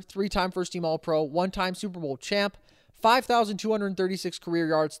Pro Bowler, 3-time first-team All-Pro, 1-time Super Bowl champ, 5,236 career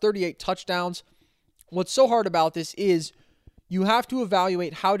yards, 38 touchdowns. What's so hard about this is you have to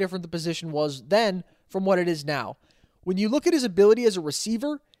evaluate how different the position was then from what it is now. When you look at his ability as a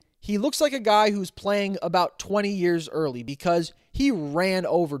receiver, he looks like a guy who's playing about 20 years early, because he ran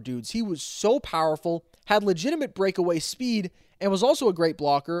over dudes. He was so powerful, had legitimate breakaway speed, and was also a great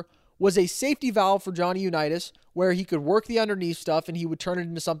blocker, was a safety valve for Johnny Unitas, where he could work the underneath stuff and he would turn it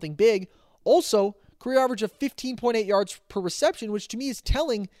into something big. Also, career average of 15.8 yards per reception, which to me is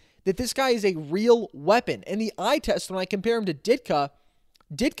telling that this guy is a real weapon. And the eye test, when I compare him to Ditka,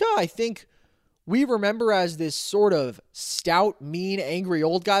 I think we remember as this sort of stout, mean, angry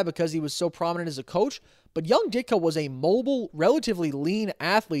old guy because he was so prominent as a coach. But young Ditka was a mobile, relatively lean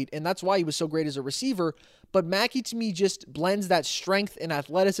athlete, and that's why he was so great as a receiver. But Mackey, to me, just blends that strength and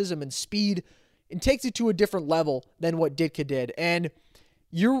athleticism and speed and takes it to a different level than what Ditka did. And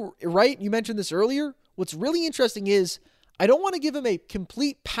you're right, you mentioned this earlier. What's really interesting is I don't want to give him a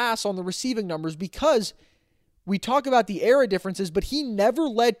complete pass on the receiving numbers, because we talk about the era differences, but he never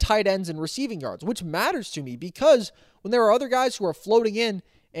led tight ends in receiving yards, which matters to me, because when there are other guys who are floating in,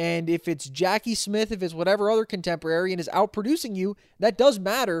 and if it's Jackie Smith, if it's whatever other contemporary and is outproducing you, that does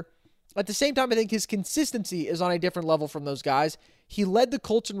matter. At the same time, I think his consistency is on a different level from those guys. He led the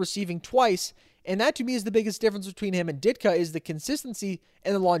Colts in receiving twice, and that to me is the biggest difference between him and Ditka, is the consistency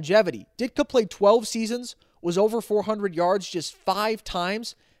and the longevity. Ditka played 12 seasons, was over 400 yards just 5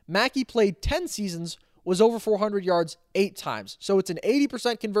 times. Mackey played 10 seasons, was over 400 yards 8 times. So it's an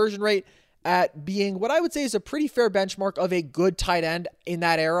 80% conversion rate at being what I would say is a pretty fair benchmark of a good tight end in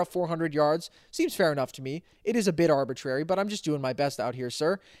that era. 400 yards seems fair enough to me. It is a bit arbitrary, but I'm just doing my best out here,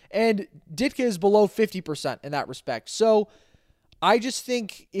 sir. And Ditka is below 50% in that respect. So I just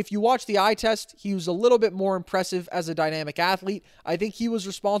think if you watch the eye test, he was a little bit more impressive as a dynamic athlete. I think he was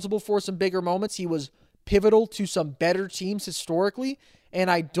responsible for some bigger moments. He was pivotal to some better teams historically,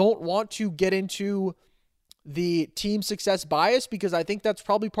 and I don't want to get into the team success bias, because I think that's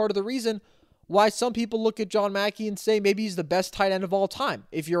probably part of the reason why some people look at John Mackey and say maybe he's the best tight end of all time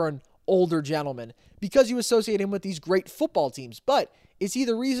if you're an older gentleman, because you associate him with these great football teams. But is he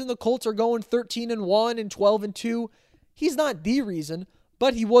the reason the Colts are going 13-1 and 12-2? He's not the reason,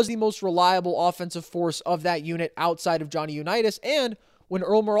 but he was the most reliable offensive force of that unit outside of Johnny Unitas. And when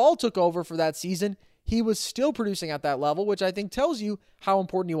Earl Morrall took over for that season, he was still producing at that level, which I think tells you how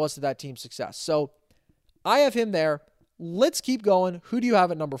important he was to that team's success. So I have him there. Let's keep going. Who do you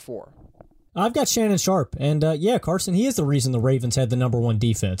have at number 4? I've got Shannon Sharpe. And yeah, Carson, he is the reason the Ravens had the number 1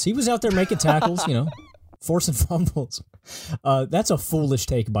 defense. He was out there making tackles, forcing fumbles. That's a foolish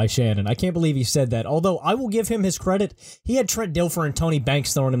take by Shannon. I can't believe he said that. Although I will give him his credit. He had Trent Dilfer and Tony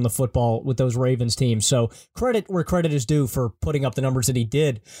Banks throwing him the football with those Ravens teams. So credit where credit is due for putting up the numbers that he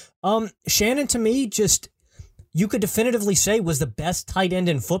did. Shannon, to me, just you could definitively say was the best tight end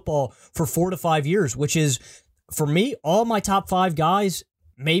in football for 4 to 5 years, which is for me, all my top 5 guys,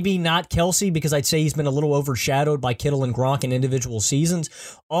 maybe not Kelce, because I'd say he's been a little overshadowed by Kittle and Gronk in individual seasons.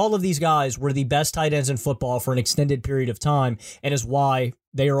 All of these guys were the best tight ends in football for an extended period of time, and is why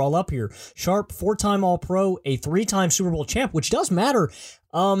they are all up here. Sharp, 4-time All-Pro, a 3-time Super Bowl champ, which does matter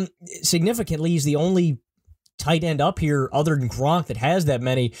significantly. He's the only tight end up here other than Gronk that has that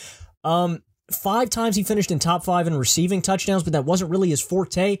many. 5 times he finished in top 5 in receiving touchdowns, but that wasn't really his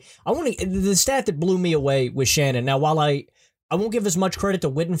forte. The stat that blew me away was Shannon. Now, while I won't give as much credit to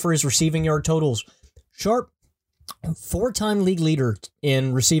Witten for his receiving yard totals, Sharp, 4-time league leader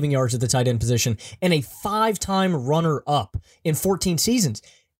in receiving yards at the tight end position, and a 5-time runner-up in 14 seasons.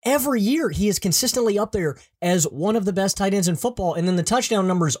 Every year, he is consistently up there as one of the best tight ends in football, and then the touchdown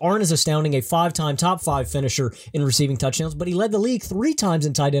numbers aren't as astounding, a 5-time top 5 finisher in receiving touchdowns, but he led the league 3 times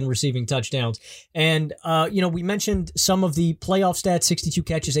in tight end receiving touchdowns. And, we mentioned some of the playoff stats, 62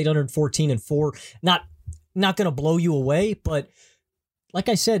 catches, 814 and 4. Not going to blow you away, but like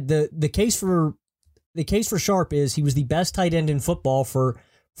I said, the case for Sharp is he was the best tight end in football for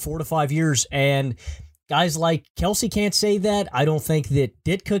 4 to 5 years, and guys like Kelce can't say that. I don't think that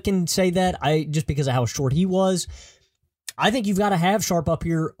Ditka can say that. Just because of how short he was. I think you've got to have Sharp up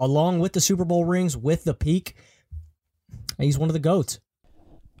here along with the Super Bowl rings, with the peak. He's one of the GOATs.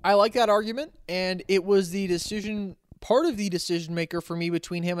 I like that argument, and it was part of the decision maker for me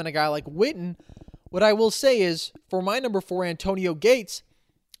between him and a guy like Witten. What I will say is, for my number 4, Antonio Gates,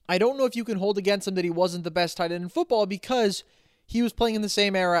 I don't know if you can hold against him that he wasn't the best tight end in football, because he was playing in the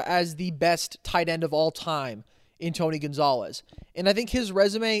same era as the best tight end of all time in Tony Gonzalez. And I think his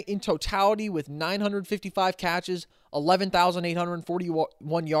resume in totality, with 955 catches,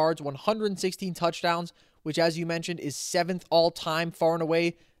 11,841 yards, 116 touchdowns, which, as you mentioned, is 7th all-time, far and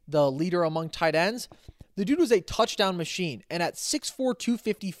away the leader among tight ends. The dude was a touchdown machine. And at 6'4",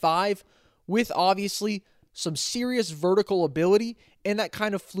 255, with obviously some serious vertical ability and that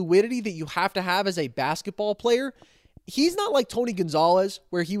kind of fluidity that you have to have as a basketball player, he's not like Tony Gonzalez,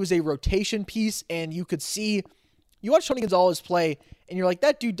 where he was a rotation piece and you could see, you watch Tony Gonzalez play and you're like,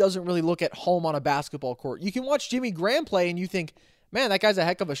 that dude doesn't really look at home on a basketball court. You can watch Jimmy Graham play and you think, man, that guy's a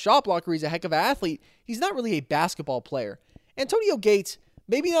heck of a shot blocker. He's a heck of an athlete. He's not really a basketball player. Antonio Gates,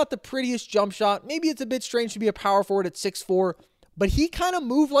 maybe not the prettiest jump shot. Maybe it's a bit strange to be a power forward at 6'4", but he kind of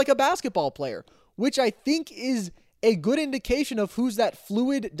moved like a basketball player, which I think is a good indication of who's that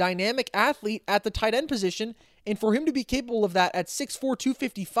fluid, dynamic athlete at the tight end position. And for him to be capable of that at 6'4",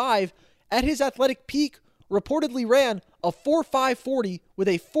 255, at his athletic peak, reportedly ran a 4.5 40 with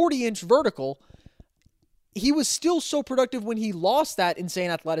a 40-inch vertical. He was still so productive when he lost that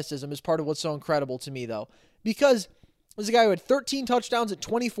insane athleticism, is part of what's so incredible to me, though. Because there's a guy who had 13 touchdowns at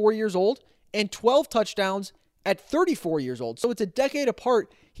 24 years old and 12 touchdowns at 34 years old. So it's a decade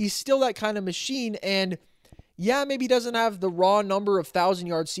apart. He's still that kind of machine. And yeah, maybe he doesn't have the raw number of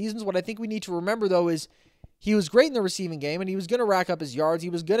 1,000-yard seasons. What I think we need to remember, though, is he was great in the receiving game, and he was going to rack up his yards.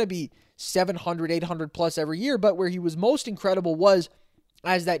 He was going to be 700, 800 plus every year. But where he was most incredible was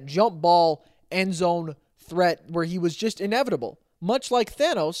as that jump ball end zone threat, where he was just inevitable. Much like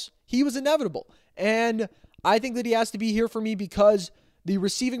Thanos, he was inevitable. And I think that he has to be here for me because the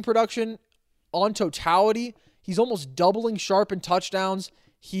receiving production on totality, he's almost doubling Sharp in touchdowns.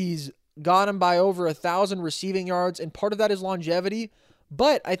 He's got him by over 1,000 receiving yards, and part of that is longevity.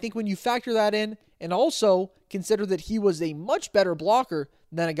 But I think when you factor that in and also consider that he was a much better blocker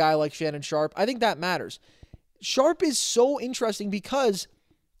than a guy like Shannon Sharp, I think that matters. Sharp is so interesting because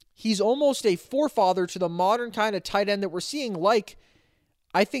he's almost a forefather to the modern kind of tight end that we're seeing. Like,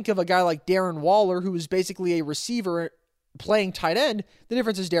 I think of a guy like Darren Waller, who is basically a receiver playing tight end. The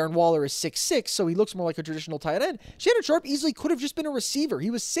difference is Darren Waller is 6'6", so he looks more like a traditional tight end. Shannon Sharp easily could have just been a receiver.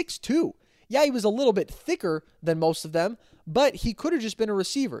 He was 6'2". Yeah, he was a little bit thicker than most of them, but he could have just been a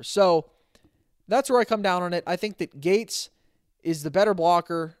receiver. So that's where I come down on it. I think that Gates is the better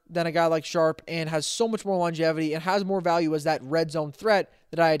blocker than a guy like Sharp and has so much more longevity and has more value as that red zone threat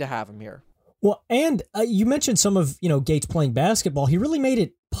that I had to have him here. Well, and you mentioned some of, Gates playing basketball. He really made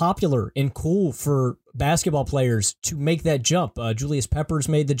it popular and cool for basketball players to make that jump. Julius Peppers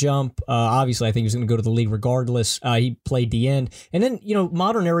made the jump. Obviously, I think he was going to go to the league regardless. He played the end. And then,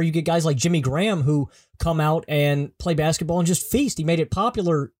 modern era, you get guys like Jimmy Graham who come out and play basketball and just feast. He made it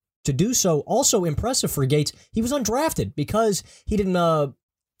popular to do so. Also impressive for Gates, he was undrafted because he didn't,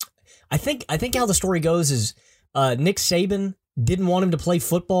 I think how the story goes is Nick Saban didn't want him to play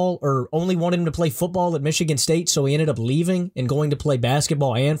football or only wanted him to play football at Michigan State, so he ended up leaving and going to play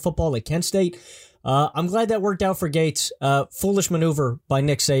basketball and football at Kent State. I'm glad that worked out for Gates. Foolish maneuver by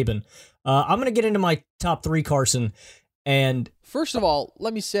Nick Saban. I'm going to get into my top 3, Carson. And first of all,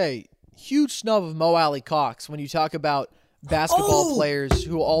 let me say, huge snub of Mo Alley Cox when you talk about basketball players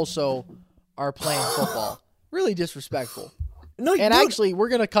who also are playing football. Really disrespectful. No, and actually, we're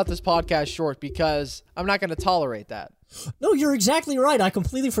going to cut this podcast short because I'm not going to tolerate that. No, you're exactly right. I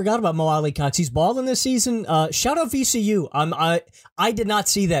completely forgot about Mo Alley Cox. He's balling this season. Shout out VCU. I did not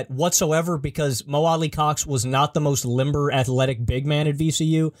see that whatsoever because Mo Alley Cox was not the most limber, athletic big man at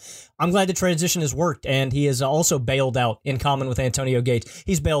VCU. I'm glad the transition has worked, and he has also bailed out, in common with Antonio Gates.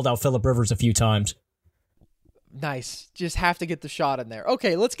 He's bailed out Phillip Rivers a few times. Nice. Just have to get the shot in there.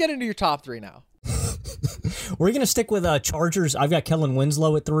 Okay, let's get into your top 3 now. We're going to stick with Chargers. I've got Kellen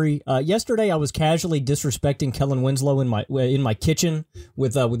Winslow at 3. Yesterday, I was casually disrespecting Kellen Winslow in my kitchen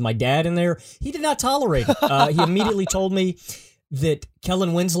with my dad in there. He did not tolerate it. He immediately told me that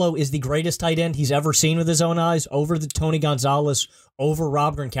Kellen Winslow is the greatest tight end he's ever seen with his own eyes, over the Tony Gonzalez, over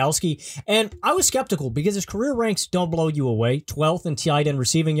Rob Gronkowski. And I was skeptical because his career ranks don't blow you away. 12th in tight end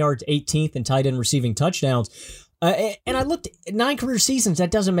receiving yards, 18th in tight end receiving touchdowns. And I looked at 9 career seasons. That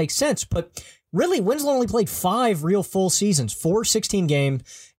doesn't make sense. But really, Winslow only played 5 real full seasons, 4 16-game,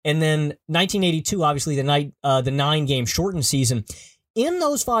 and then 1982, obviously, the 9-game shortened season. In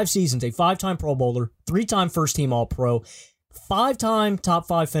those 5 seasons, a 5-time Pro Bowler, 3-time first-team All-Pro, 5-time top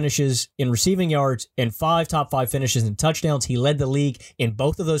 5 finishes in receiving yards, and 5 top 5 finishes in touchdowns. He led the league in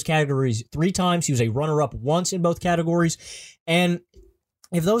both of those categories 3 times. He was a runner-up once in both categories. And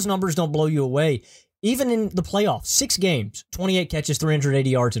if those numbers don't blow you away, even in the playoffs, 6 games, 28 catches,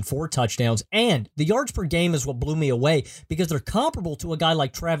 380 yards, and 4 touchdowns. And the yards per game is what blew me away because they're comparable to a guy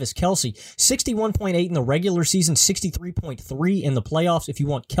like Travis Kelce. 61.8 in the regular season, 63.3 in the playoffs. If you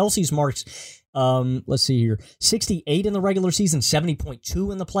want Kelce's marks, let's see here. 68 in the regular season,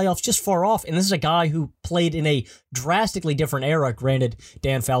 70.2 in the playoffs, just far off. And this is a guy who played in a drastically different era. Granted,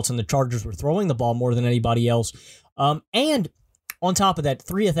 Dan Fouts and the Chargers were throwing the ball more than anybody else. And on top of that,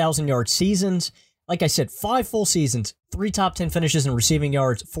 3 1,000-yard seasons. Like I said, 5 full seasons, 3 top 10 finishes in receiving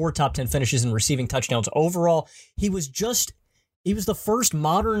yards, 4 top 10 finishes in receiving touchdowns. Overall, he was the first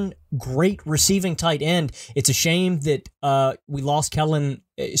modern great receiving tight end. It's a shame that we lost Kellen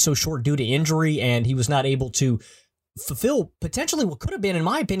so short due to injury, and he was not able to fulfill potentially what could have been, in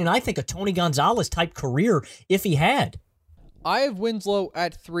my opinion, I think, a Tony Gonzalez type career if he had. I have Winslow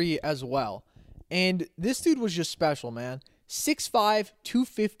at 3 as well. And this dude was just special, man. 6'5",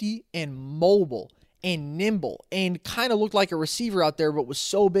 250, and mobile and nimble and kind of looked like a receiver out there, but was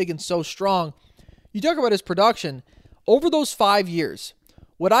so big and so strong. You talk about his production. Over those 5 years,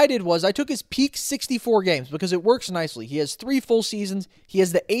 what I did was I took his peak 64 games because it works nicely. He has 3 full seasons. He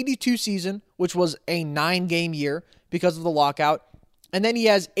has the 82 season, which was a 9-game year because of the lockout. And then he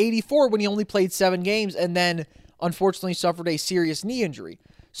has 84 when he only played 7 games and then unfortunately suffered a serious knee injury.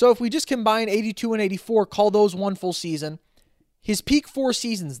 So if we just combine 82 and 84, call those 1 full season, his peak 4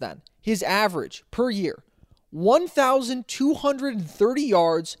 seasons then, his average per year, 1,230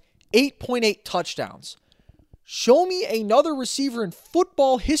 yards, 8.8 touchdowns. Show me another receiver in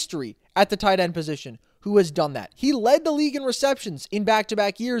football history at the tight end position who has done that. He led the league in receptions in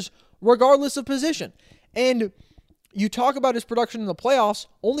back-to-back years, regardless of position. And you talk about his production in the playoffs,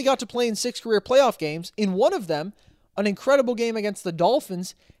 only got to play in 6 career playoff games. In one of them, an incredible game against the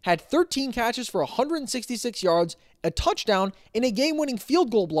Dolphins, had 13 catches for 166 yards, a touchdown, and a game-winning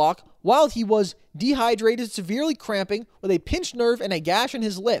field goal block while he was dehydrated, severely cramping, with a pinched nerve and a gash in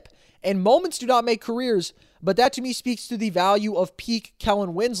his lip. And moments do not make careers, but that to me speaks to the value of peak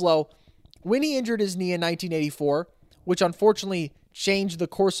Kellen Winslow. When he injured his knee in 1984, which unfortunately changed the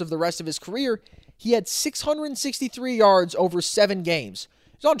course of the rest of his career, he had 663 yards over 7 games.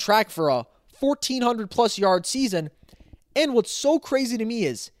 He's on track for a 1,400-plus yard season. And what's so crazy to me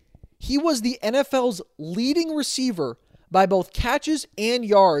is he was the NFL's leading receiver by both catches and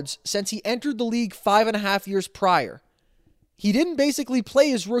yards since he entered the league 5.5 years prior. He didn't basically play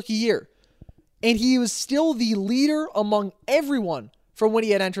his rookie year, and he was still the leader among everyone from when he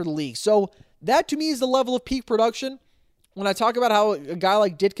had entered the league. So that to me is the level of peak production. When I talk about how a guy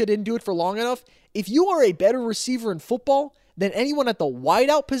like Ditka didn't do it for long enough, if you are a better receiver in football than anyone at the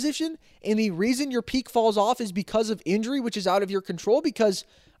wideout position, and the reason your peak falls off is because of injury, which is out of your control, because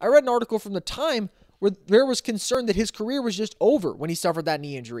I read an article from the Time where there was concern that his career was just over when he suffered that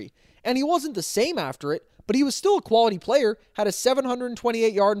knee injury. And he wasn't the same after it, but he was still a quality player, had a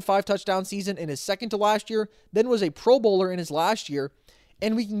 728-yard and 5-touchdown season in his second to last year, then was a Pro Bowler in his last year.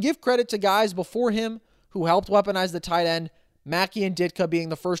 And we can give credit to guys before him who helped weaponize the tight end, Mackey and Ditka being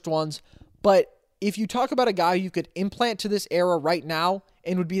the first ones. But if you talk about a guy you could implant to this era right now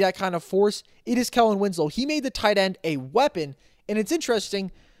and would be that kind of force, it is Kellen Winslow. He made the tight end a weapon, and it's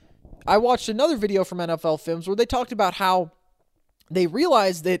interesting. I watched another video from NFL Films where they talked about how they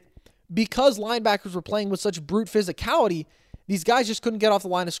realized that because linebackers were playing with such brute physicality, these guys just couldn't get off the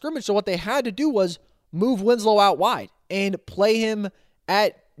line of scrimmage. So what they had to do was move Winslow out wide and play him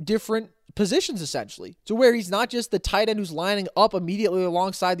at different positions, essentially, to where he's not just the tight end who's lining up immediately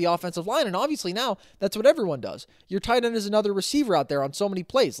alongside the offensive line. And obviously now that's what everyone does. Your tight end is another receiver out there on so many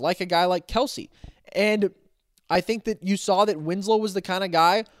plays, like a guy like Kelsey. And I think that you saw that Winslow was the kind of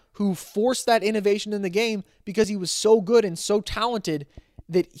guy who forced that innovation in the game because he was so good and so talented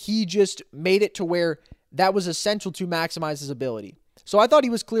that he just made it to where that was essential to maximize his ability. So I thought he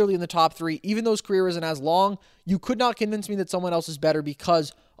was clearly in the top 3. Even though his career isn't as long, you could not convince me that someone else is better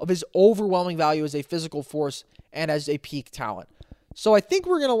because of his overwhelming value as a physical force and as a peak talent. So I think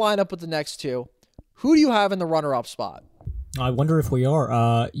we're going to line up with the next two. Who do you have in the runner-up spot? I wonder if we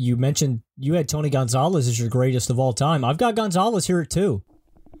are. You mentioned you had Tony Gonzalez as your greatest of all time. I've got Gonzalez here at 2.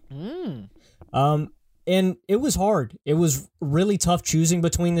 And it was hard. It was really tough choosing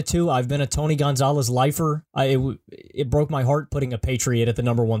between the two. I've been a Tony Gonzalez lifer. It broke my heart putting a Patriot at the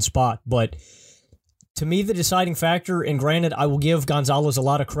number 1 spot. But to me, the deciding factor, and granted, I will give Gonzalez a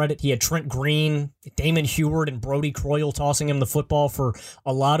lot of credit. He had Trent Green, Damon Heward, and Brody Croyle tossing him the football for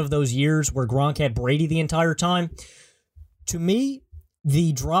a lot of those years where Gronk had Brady the entire time. To me,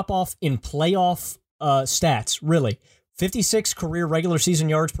 the drop-off in playoff stats, really, 56 career regular season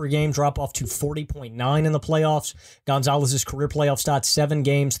yards per game, drop off to 40.9 in the playoffs. Gonzalez's career playoff stats, 7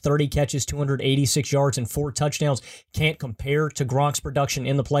 games, 30 catches, 286 yards, and 4 touchdowns. Can't compare to Gronk's production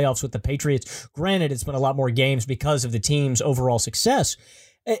in the playoffs with the Patriots. Granted, it's been a lot more games because of the team's overall success.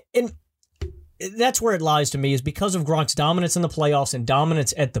 And that's where it lies to me, is because of Gronk's dominance in the playoffs and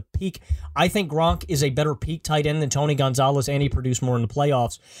dominance at the peak. I think Gronk is a better peak tight end than Tony Gonzalez, and he produced more in the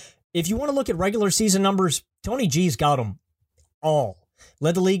playoffs. If you want to look at regular season numbers, Tony G's got them all.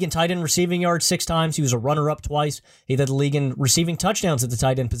 Led the league in tight end receiving yards 6 times. He was a runner-up twice. He led the league in receiving touchdowns at the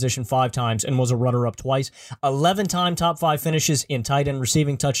tight end position 5 times and was a runner-up twice. 11-time top 5 finishes in tight end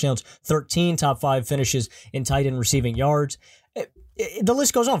receiving touchdowns. 13 top 5 finishes in tight end receiving yards. The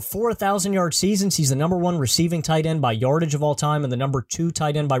list goes on. 4,000-yard seasons. He's the number 1 receiving tight end by yardage of all time and the number 2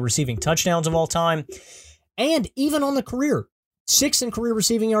 tight end by receiving touchdowns of all time. And even on the career, 6th in career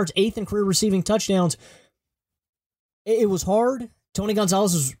receiving yards, 8th in career receiving touchdowns. It was hard. Tony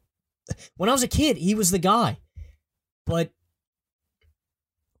Gonzalez was, when I was a kid, he was the guy. But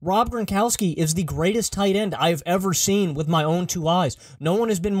Rob Gronkowski is the greatest tight end I've ever seen with my own 2 eyes. No one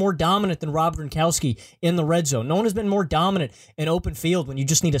has been more dominant than Rob Gronkowski in the red zone. No one has been more dominant in open field when you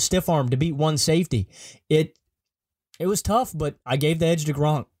just need a stiff arm to beat one safety. It was tough, but I gave the edge to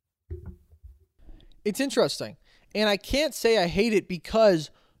Gronk. It's interesting. And I can't say I hate it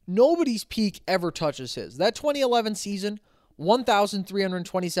because nobody's peak ever touches his. That 2011 season,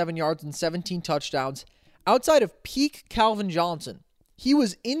 1,327 yards and 17 touchdowns. Outside of peak Calvin Johnson, he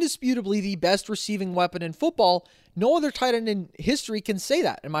was indisputably the best receiving weapon in football. No other tight end in history can say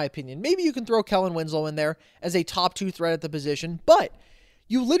that, in my opinion. Maybe you can throw Kellen Winslow in there as a top 2 threat at the position, but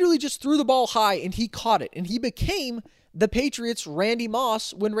you literally just threw the ball high and he caught it. And he became the Patriots' Randy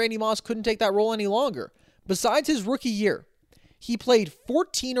Moss when Randy Moss couldn't take that role any longer. Besides his rookie year, he played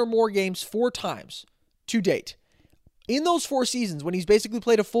 14 or more games 4 times to date. In those 4 seasons, when he's basically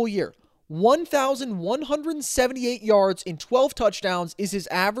played a full year, 1,178 yards and 12 touchdowns is his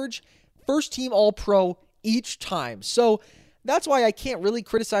average. First team All-Pro each time. So that's why I can't really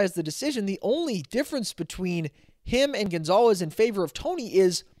criticize the decision. The only difference between him and Gonzalez in favor of Tony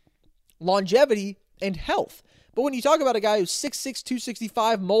is longevity and health. But when you talk about a guy who's 6'6",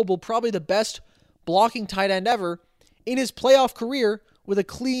 265, mobile, probably the best blocking tight end ever, in his playoff career with a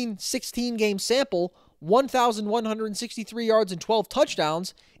clean 16-game sample, 1,163 yards and 12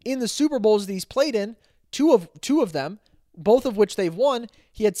 touchdowns in the Super Bowls that he's played in, two of them, both of which they've won.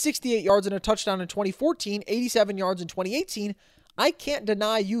 He had 68 yards and a touchdown in 2014, 87 yards in 2018. I can't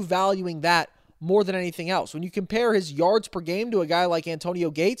deny you valuing that more than anything else. When you compare his yards per game to a guy like Antonio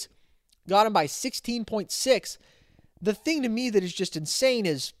Gates, got him by 16.6. The thing to me that is just insane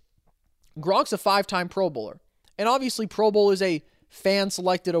is Gronk's a 5-time Pro Bowler. And obviously Pro Bowl is a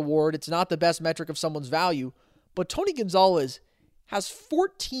fan-selected award. It's not the best metric of someone's value. But Tony Gonzalez has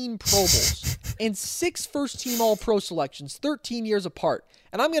 14 Pro Bowls and 6 first-team All-Pro selections, 13 years apart.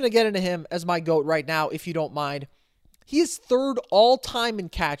 And I'm going to get into him as my GOAT right now, if you don't mind. He is 3rd all-time in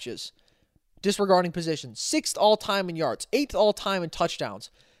catches, disregarding position, 6th all-time in yards, 8th all-time in touchdowns.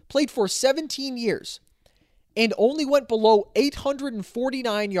 Played for 17 years and only went below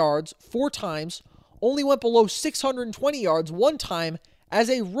 849 yards 4 times, only went below 620 yards 1 time as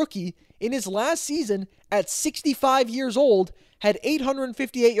a rookie in his last season at 65 years old, had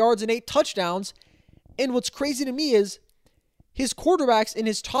 858 yards and 8 touchdowns. And what's crazy to me is his quarterbacks in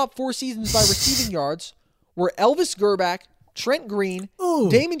his top 4 seasons by receiving yards were Elvis Grbac, Trent Green,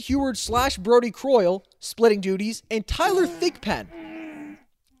 Damon Huard / Brody Croyle, splitting duties, and Tyler Thigpen.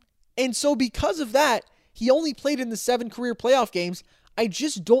 And so because of that, he only played in the 7 career playoff games. I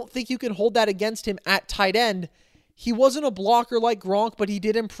just don't think you can hold that against him at tight end. He wasn't a blocker like Gronk, but he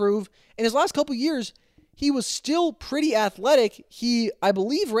did improve. In his last couple years, he was still pretty athletic. He, I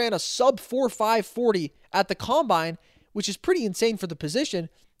believe, ran a sub 4.5 40 at the combine, which is pretty insane for the position.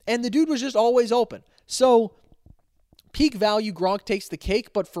 And the dude was just always open. So peak value, Gronk takes the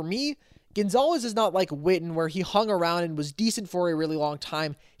cake. But for me, Gonzalez is not like Witten, where he hung around and was decent for a really long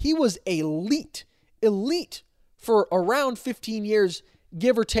time. He was elite for around 15 years,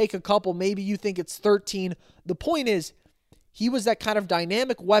 give or take a couple. Maybe you think it's 13. The point is, he was that kind of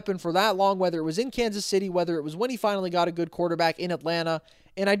dynamic weapon for that long, whether it was in Kansas City, whether it was when he finally got a good quarterback in Atlanta.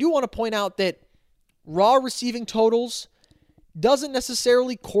 And I do want to point out that raw receiving totals doesn't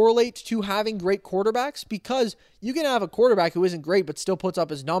necessarily correlate to having great quarterbacks, because you can have a quarterback who isn't great but still puts up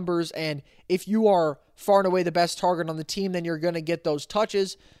his numbers, and if you are far and away the best target on the team, then you're going to get those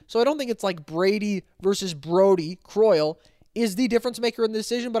touches. So I don't think it's like Brady versus Brody Croyle is the difference maker in the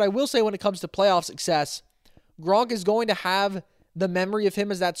decision, but I will say when it comes to playoff success, Gronk is going to have the memory of him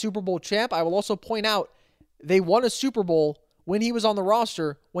as that Super Bowl champ. I will also point out they won a Super Bowl when he was on the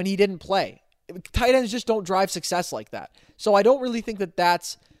roster when he didn't play. Tight ends just don't drive success like that. So I don't really think that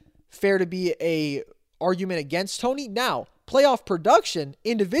that's fair to be a argument against Tony. Now, playoff production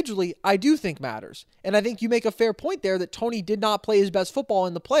individually, I do think matters. And I think you make a fair point there that Tony did not play his best football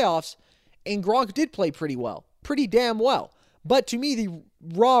in the playoffs, and Gronk did play pretty well, pretty damn well. But to me, the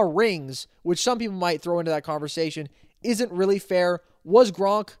raw rings, which some people might throw into that conversation, isn't really fair. Was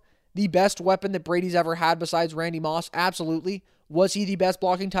Gronk the best weapon that Brady's ever had besides Randy Moss? Absolutely. Was he the best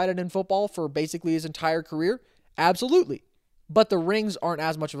blocking tight end in football for basically his entire career? Absolutely. But the rings aren't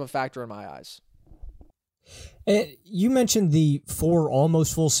as much of a factor in my eyes. You mentioned the 4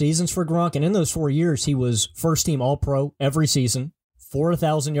 almost full seasons for Gronk, and in those 4 years, he was first-team All-Pro every season, 4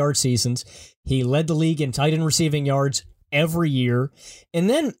 1,000-yard seasons. He led the league in tight end receiving yards every year. And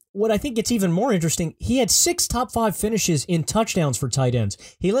then what I think gets even more interesting, he had 6 top 5 finishes in touchdowns for tight ends.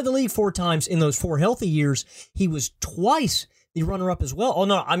 He led the league 4 times in those 4 healthy years. He was twice the runner-up as well. Oh,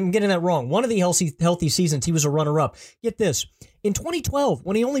 no, I'm getting that wrong. One of the healthy seasons, he was a runner-up. Get this. In 2012,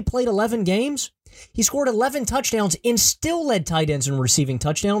 when he only played 11 games, he scored 11 touchdowns and still led tight ends in receiving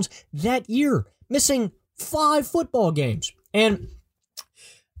touchdowns that year, missing 5 football games. And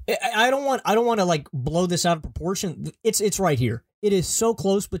I don't want to like blow this out of proportion. It's right here. It is so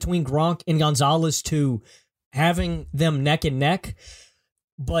close between Gronk and Gonzalez to having them neck and neck.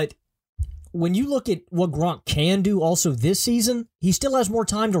 But when you look at what Gronk can do also this season, he still has more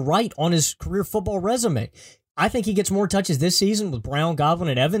time to write on his career football resume. I think he gets more touches this season with Brown, Godwin,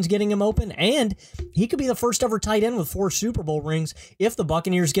 and Evans getting him open, and he could be the first ever tight end with 4 Super Bowl rings if the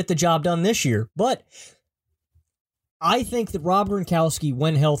Buccaneers get the job done this year. But I think that Rob Gronkowski,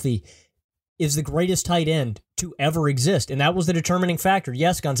 when healthy, is the greatest tight end to ever exist, and that was the determining factor.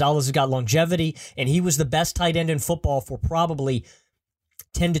 Yes, Gonzalez has got longevity, and he was the best tight end in football for probably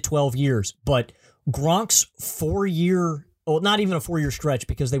 10 to 12 years. But Gronk's 4-year, well, not even a 4-year stretch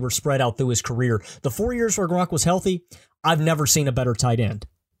because they were spread out through his career. The 4 years where Gronk was healthy, I've never seen a better tight end.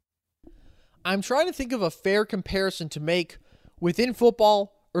 I'm trying to think of a fair comparison to make within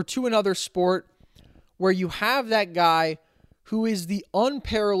football or to another sport where you have that guy who is the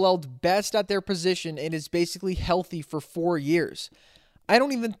unparalleled best at their position and is basically healthy for 4 years. I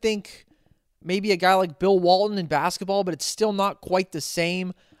don't even think maybe a guy like Bill Walton in basketball, but it's still not quite the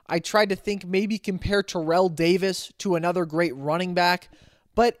same. I tried to think maybe compare Terrell Davis to another great running back,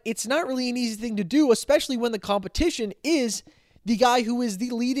 but it's not really an easy thing to do, especially when the competition is the guy who is the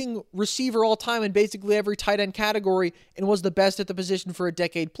leading receiver all time in basically every tight end category and was the best at the position for a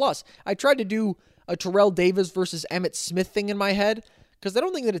decade plus. I tried to do a Terrell Davis versus Emmitt Smith thing in my head because I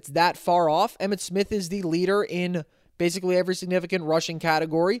don't think that it's that far off. Emmitt Smith is the leader in basically every significant rushing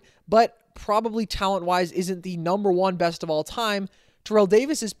category, but probably talent-wise isn't the number 1 best of all time. Terrell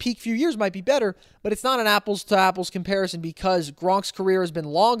Davis's peak few years might be better, but it's not an apples-to-apples comparison because Gronk's career has been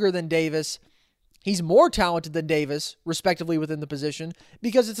longer than Davis. He's more talented than Davis, respectively, within the position,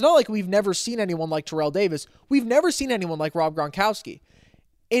 because it's not like we've never seen anyone like Terrell Davis. We've never seen anyone like Rob Gronkowski.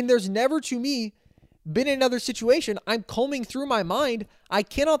 And there's never, to me, been another situation. I'm combing through my mind. I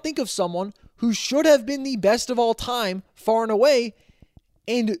cannot think of someone who should have been the best of all time, far and away,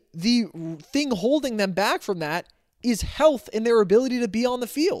 and the thing holding them back from that is health and their ability to be on the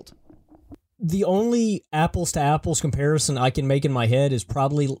field. The only apples-to-apples comparison I can make in my head is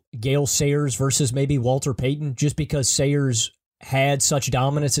probably Gale Sayers versus maybe Walter Payton, just because Sayers had such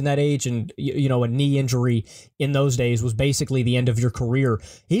dominance in that age, and a knee injury in those days was basically the end of your career.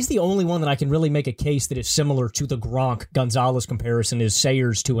 He's the only one that I can really make a case that is similar to the Gronk-Gonzalez comparison is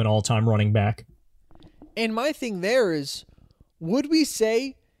Sayers to an all-time running back. And my thing there is, would we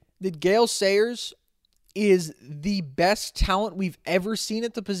say that Gale Sayers is the best talent we've ever seen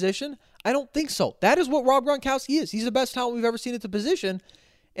at the position? I don't think so. That is what Rob Gronkowski is. He's the best talent we've ever seen at the position.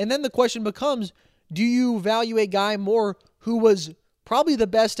 And then the question becomes, do you value a guy more who was probably the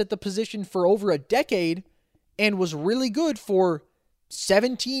best at the position for over a decade and was really good for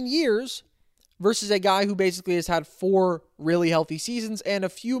 17 years versus a guy who basically has had 4 really healthy seasons and a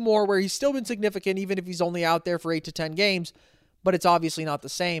few more where he's still been significant even if he's only out there for 8 to 10 games, but it's obviously not the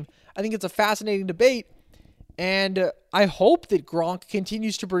same. I think it's a fascinating debate, and I hope that Gronk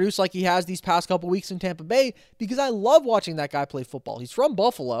continues to produce like he has these past couple weeks in Tampa Bay, because I love watching that guy play football. He's from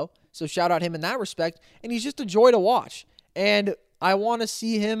Buffalo, so shout out him in that respect, and he's just a joy to watch. And I want to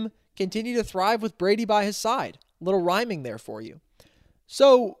see him continue to thrive with Brady by his side. A little rhyming there for you.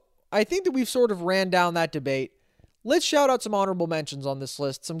 So I think that we've sort of ran down that debate. Let's shout out some honorable mentions on this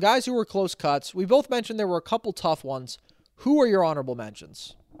list. Some guys who were close cuts. We both mentioned there were a couple tough ones. Who are your honorable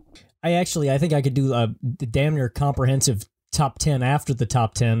mentions? I think I could do a damn near comprehensive top 10 after the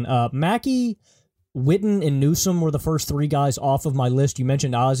top 10. Mackey, Witten, and Newsome were the first 3 guys off of my list. You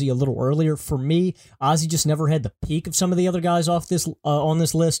mentioned Ozzie a little earlier. For me, Ozzie just never had the peak of some of the other guys off this on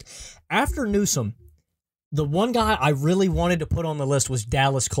this list. After Newsome, the one guy I really wanted to put on the list was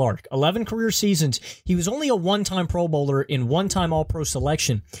Dallas Clark. 11 career seasons. He was only a one-time Pro Bowler in one-time All-Pro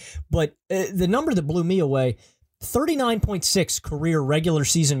selection. But the number that blew me away, 39.6 career regular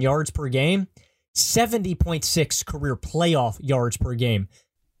season yards per game, 70.6 career playoff yards per game.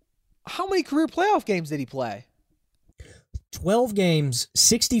 How many career playoff games did he play? 12 games,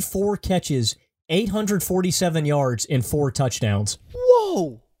 64 catches, 847 yards, and 4 touchdowns.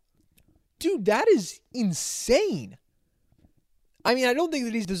 Whoa! Dude, that is insane. I mean, I don't think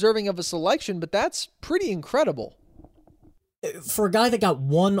that he's deserving of a selection, but that's pretty incredible. For a guy that got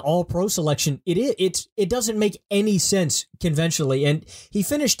one All-Pro selection, it doesn't make any sense conventionally. And he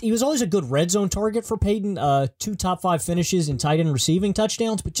was always a good red zone target for Peyton, 2 top 5 finishes in tight end receiving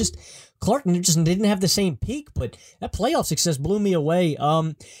touchdowns, but just Clark just didn't have the same peak, but that playoff success blew me away.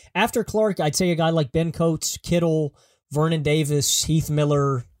 After Clark, I'd say a guy like Ben Coates, Kittle, Vernon Davis, Heath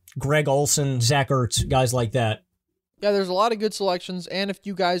Miller, Greg Olsen, Zach Ertz, guys like that. Yeah, there's a lot of good selections, and a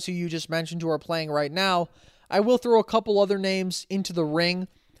few guys who you just mentioned who are playing right now. I will throw a couple other names into the ring.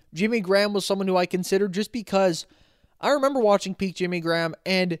 Jimmy Graham was someone who I considered just because I remember watching peak Jimmy Graham,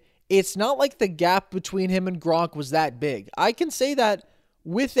 and it's not like the gap between him and Gronk was that big. I can say that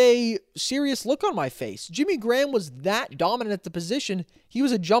with a serious look on my face. Jimmy Graham was that dominant at the position. He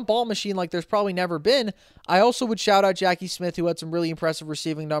was a jump ball machine like there's probably never been. I also would shout out Jackie Smith, who had some really impressive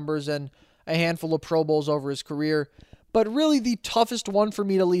receiving numbers and a handful of Pro Bowls over his career. But really the toughest one for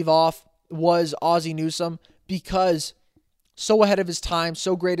me to leave off was Ozzie Newsome, because so ahead of his time,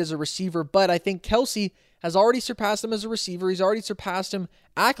 so great as a receiver. But I think Kelsey has already surpassed him as a receiver. He's already surpassed him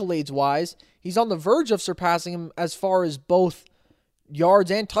accolades-wise. He's on the verge of surpassing him as far as both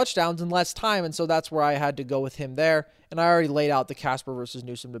yards and touchdowns in less time, and so that's where I had to go with him there. And I already laid out the Casper versus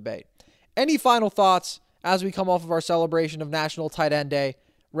Newsome debate. Any final thoughts as we come off of our celebration of National Tight End Day,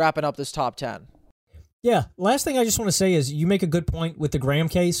 wrapping up this top 10? Yeah, last thing I just want to say is you make a good point with the Graham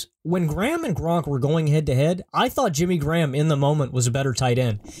case. When Graham and Gronk were going head-to-head, I thought Jimmy Graham in the moment was a better tight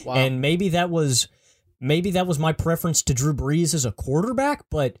end. Wow. And maybe that was my preference to Drew Brees as a quarterback,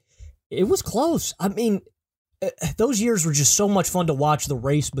 but it was close. I mean, those years were just so much fun to watch, the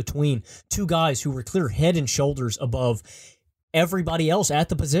race between 2 guys who were clear head and shoulders above everybody else at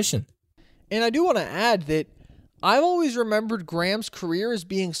the position. And I do want to add that I've always remembered Graham's career as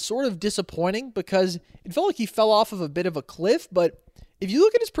being sort of disappointing because it felt like he fell off of a bit of a cliff. But if you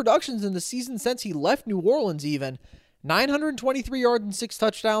look at his productions in the season since he left New Orleans even, 923 yards and 6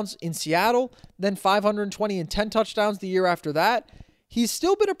 touchdowns in Seattle, then 520 and 10 touchdowns the year after that. He's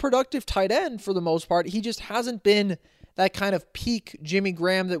still been a productive tight end for the most part. He just hasn't been that kind of peak Jimmy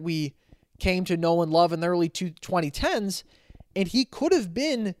Graham that we came to know and love in the early 2010s. And he could have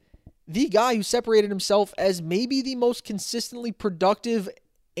been the guy who separated himself as maybe the most consistently productive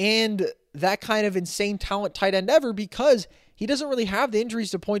and that kind of insane talent tight end ever, because he doesn't really have the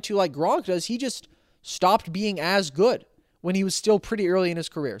injuries to point to like Gronk does. He just stopped being as good when he was still pretty early in his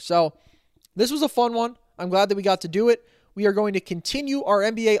career. So this was a fun one. I'm glad that we got to do it. We are going to continue our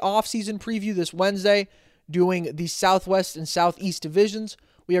NBA offseason preview this Wednesday, doing the Southwest and Southeast divisions.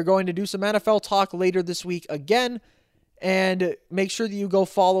 We are going to do some NFL talk later this week again. And make sure that you go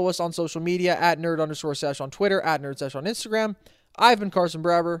follow us on social media at nerd_sesh on Twitter, at nerdsesh on Instagram. I've been Carson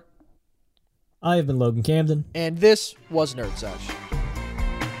Brabber. I have been Logan Camden. And this was Nerd Sesh.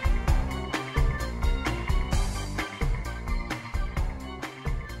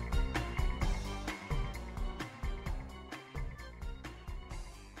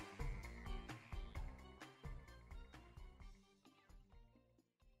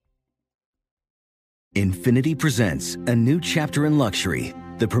 Infiniti presents a new chapter in luxury,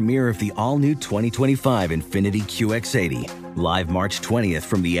 the premiere of the all-new 2025 Infiniti QX80, live March 20th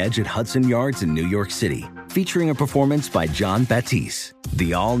from the Edge at Hudson Yards in New York City, featuring a performance by Jon Batiste.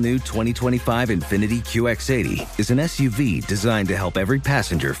 The all-new 2025 Infiniti QX80 is an SUV designed to help every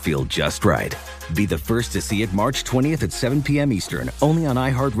passenger feel just right. Be the first to see it March 20th at 7 p.m. Eastern, only on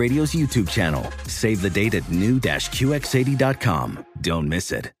iHeartRadio's YouTube channel. Save the date at new-QX80.com. Don't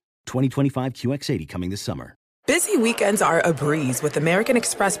miss it. 2025 QX80 coming this summer. Busy weekends are a breeze with American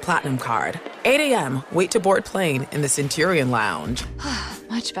Express Platinum Card. 8 a.m., wait to board plane in the Centurion Lounge.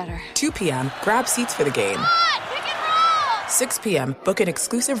 Much better. 2 p.m., grab seats for the game. 6 p.m., book an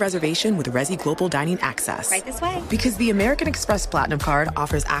exclusive reservation with Resy Global Dining Access. Right this way. Because the American Express Platinum Card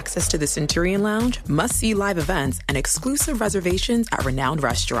offers access to the Centurion Lounge, must-see live events, and exclusive reservations at renowned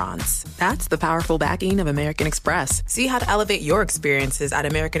restaurants. That's the powerful backing of American Express. See how to elevate your experiences at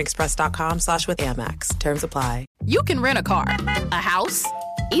americanexpress.com/withAmex. Terms apply. You can rent a car, a house,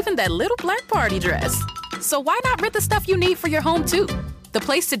 even that little black party dress. So why not rent the stuff you need for your home, too? The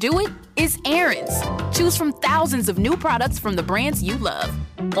place to do it is Aaron's. Choose from thousands of new products from the brands you love,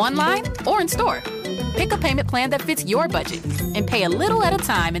 online or in store. Pick a payment plan that fits your budget and pay a little at a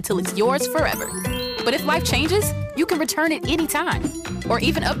time until it's yours forever. But if life changes, you can return it anytime or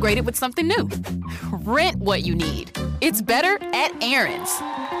even upgrade it with something new. Rent what you need. It's better at Aaron's.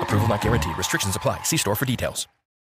 Approval not guaranteed. Restrictions apply. See store for details.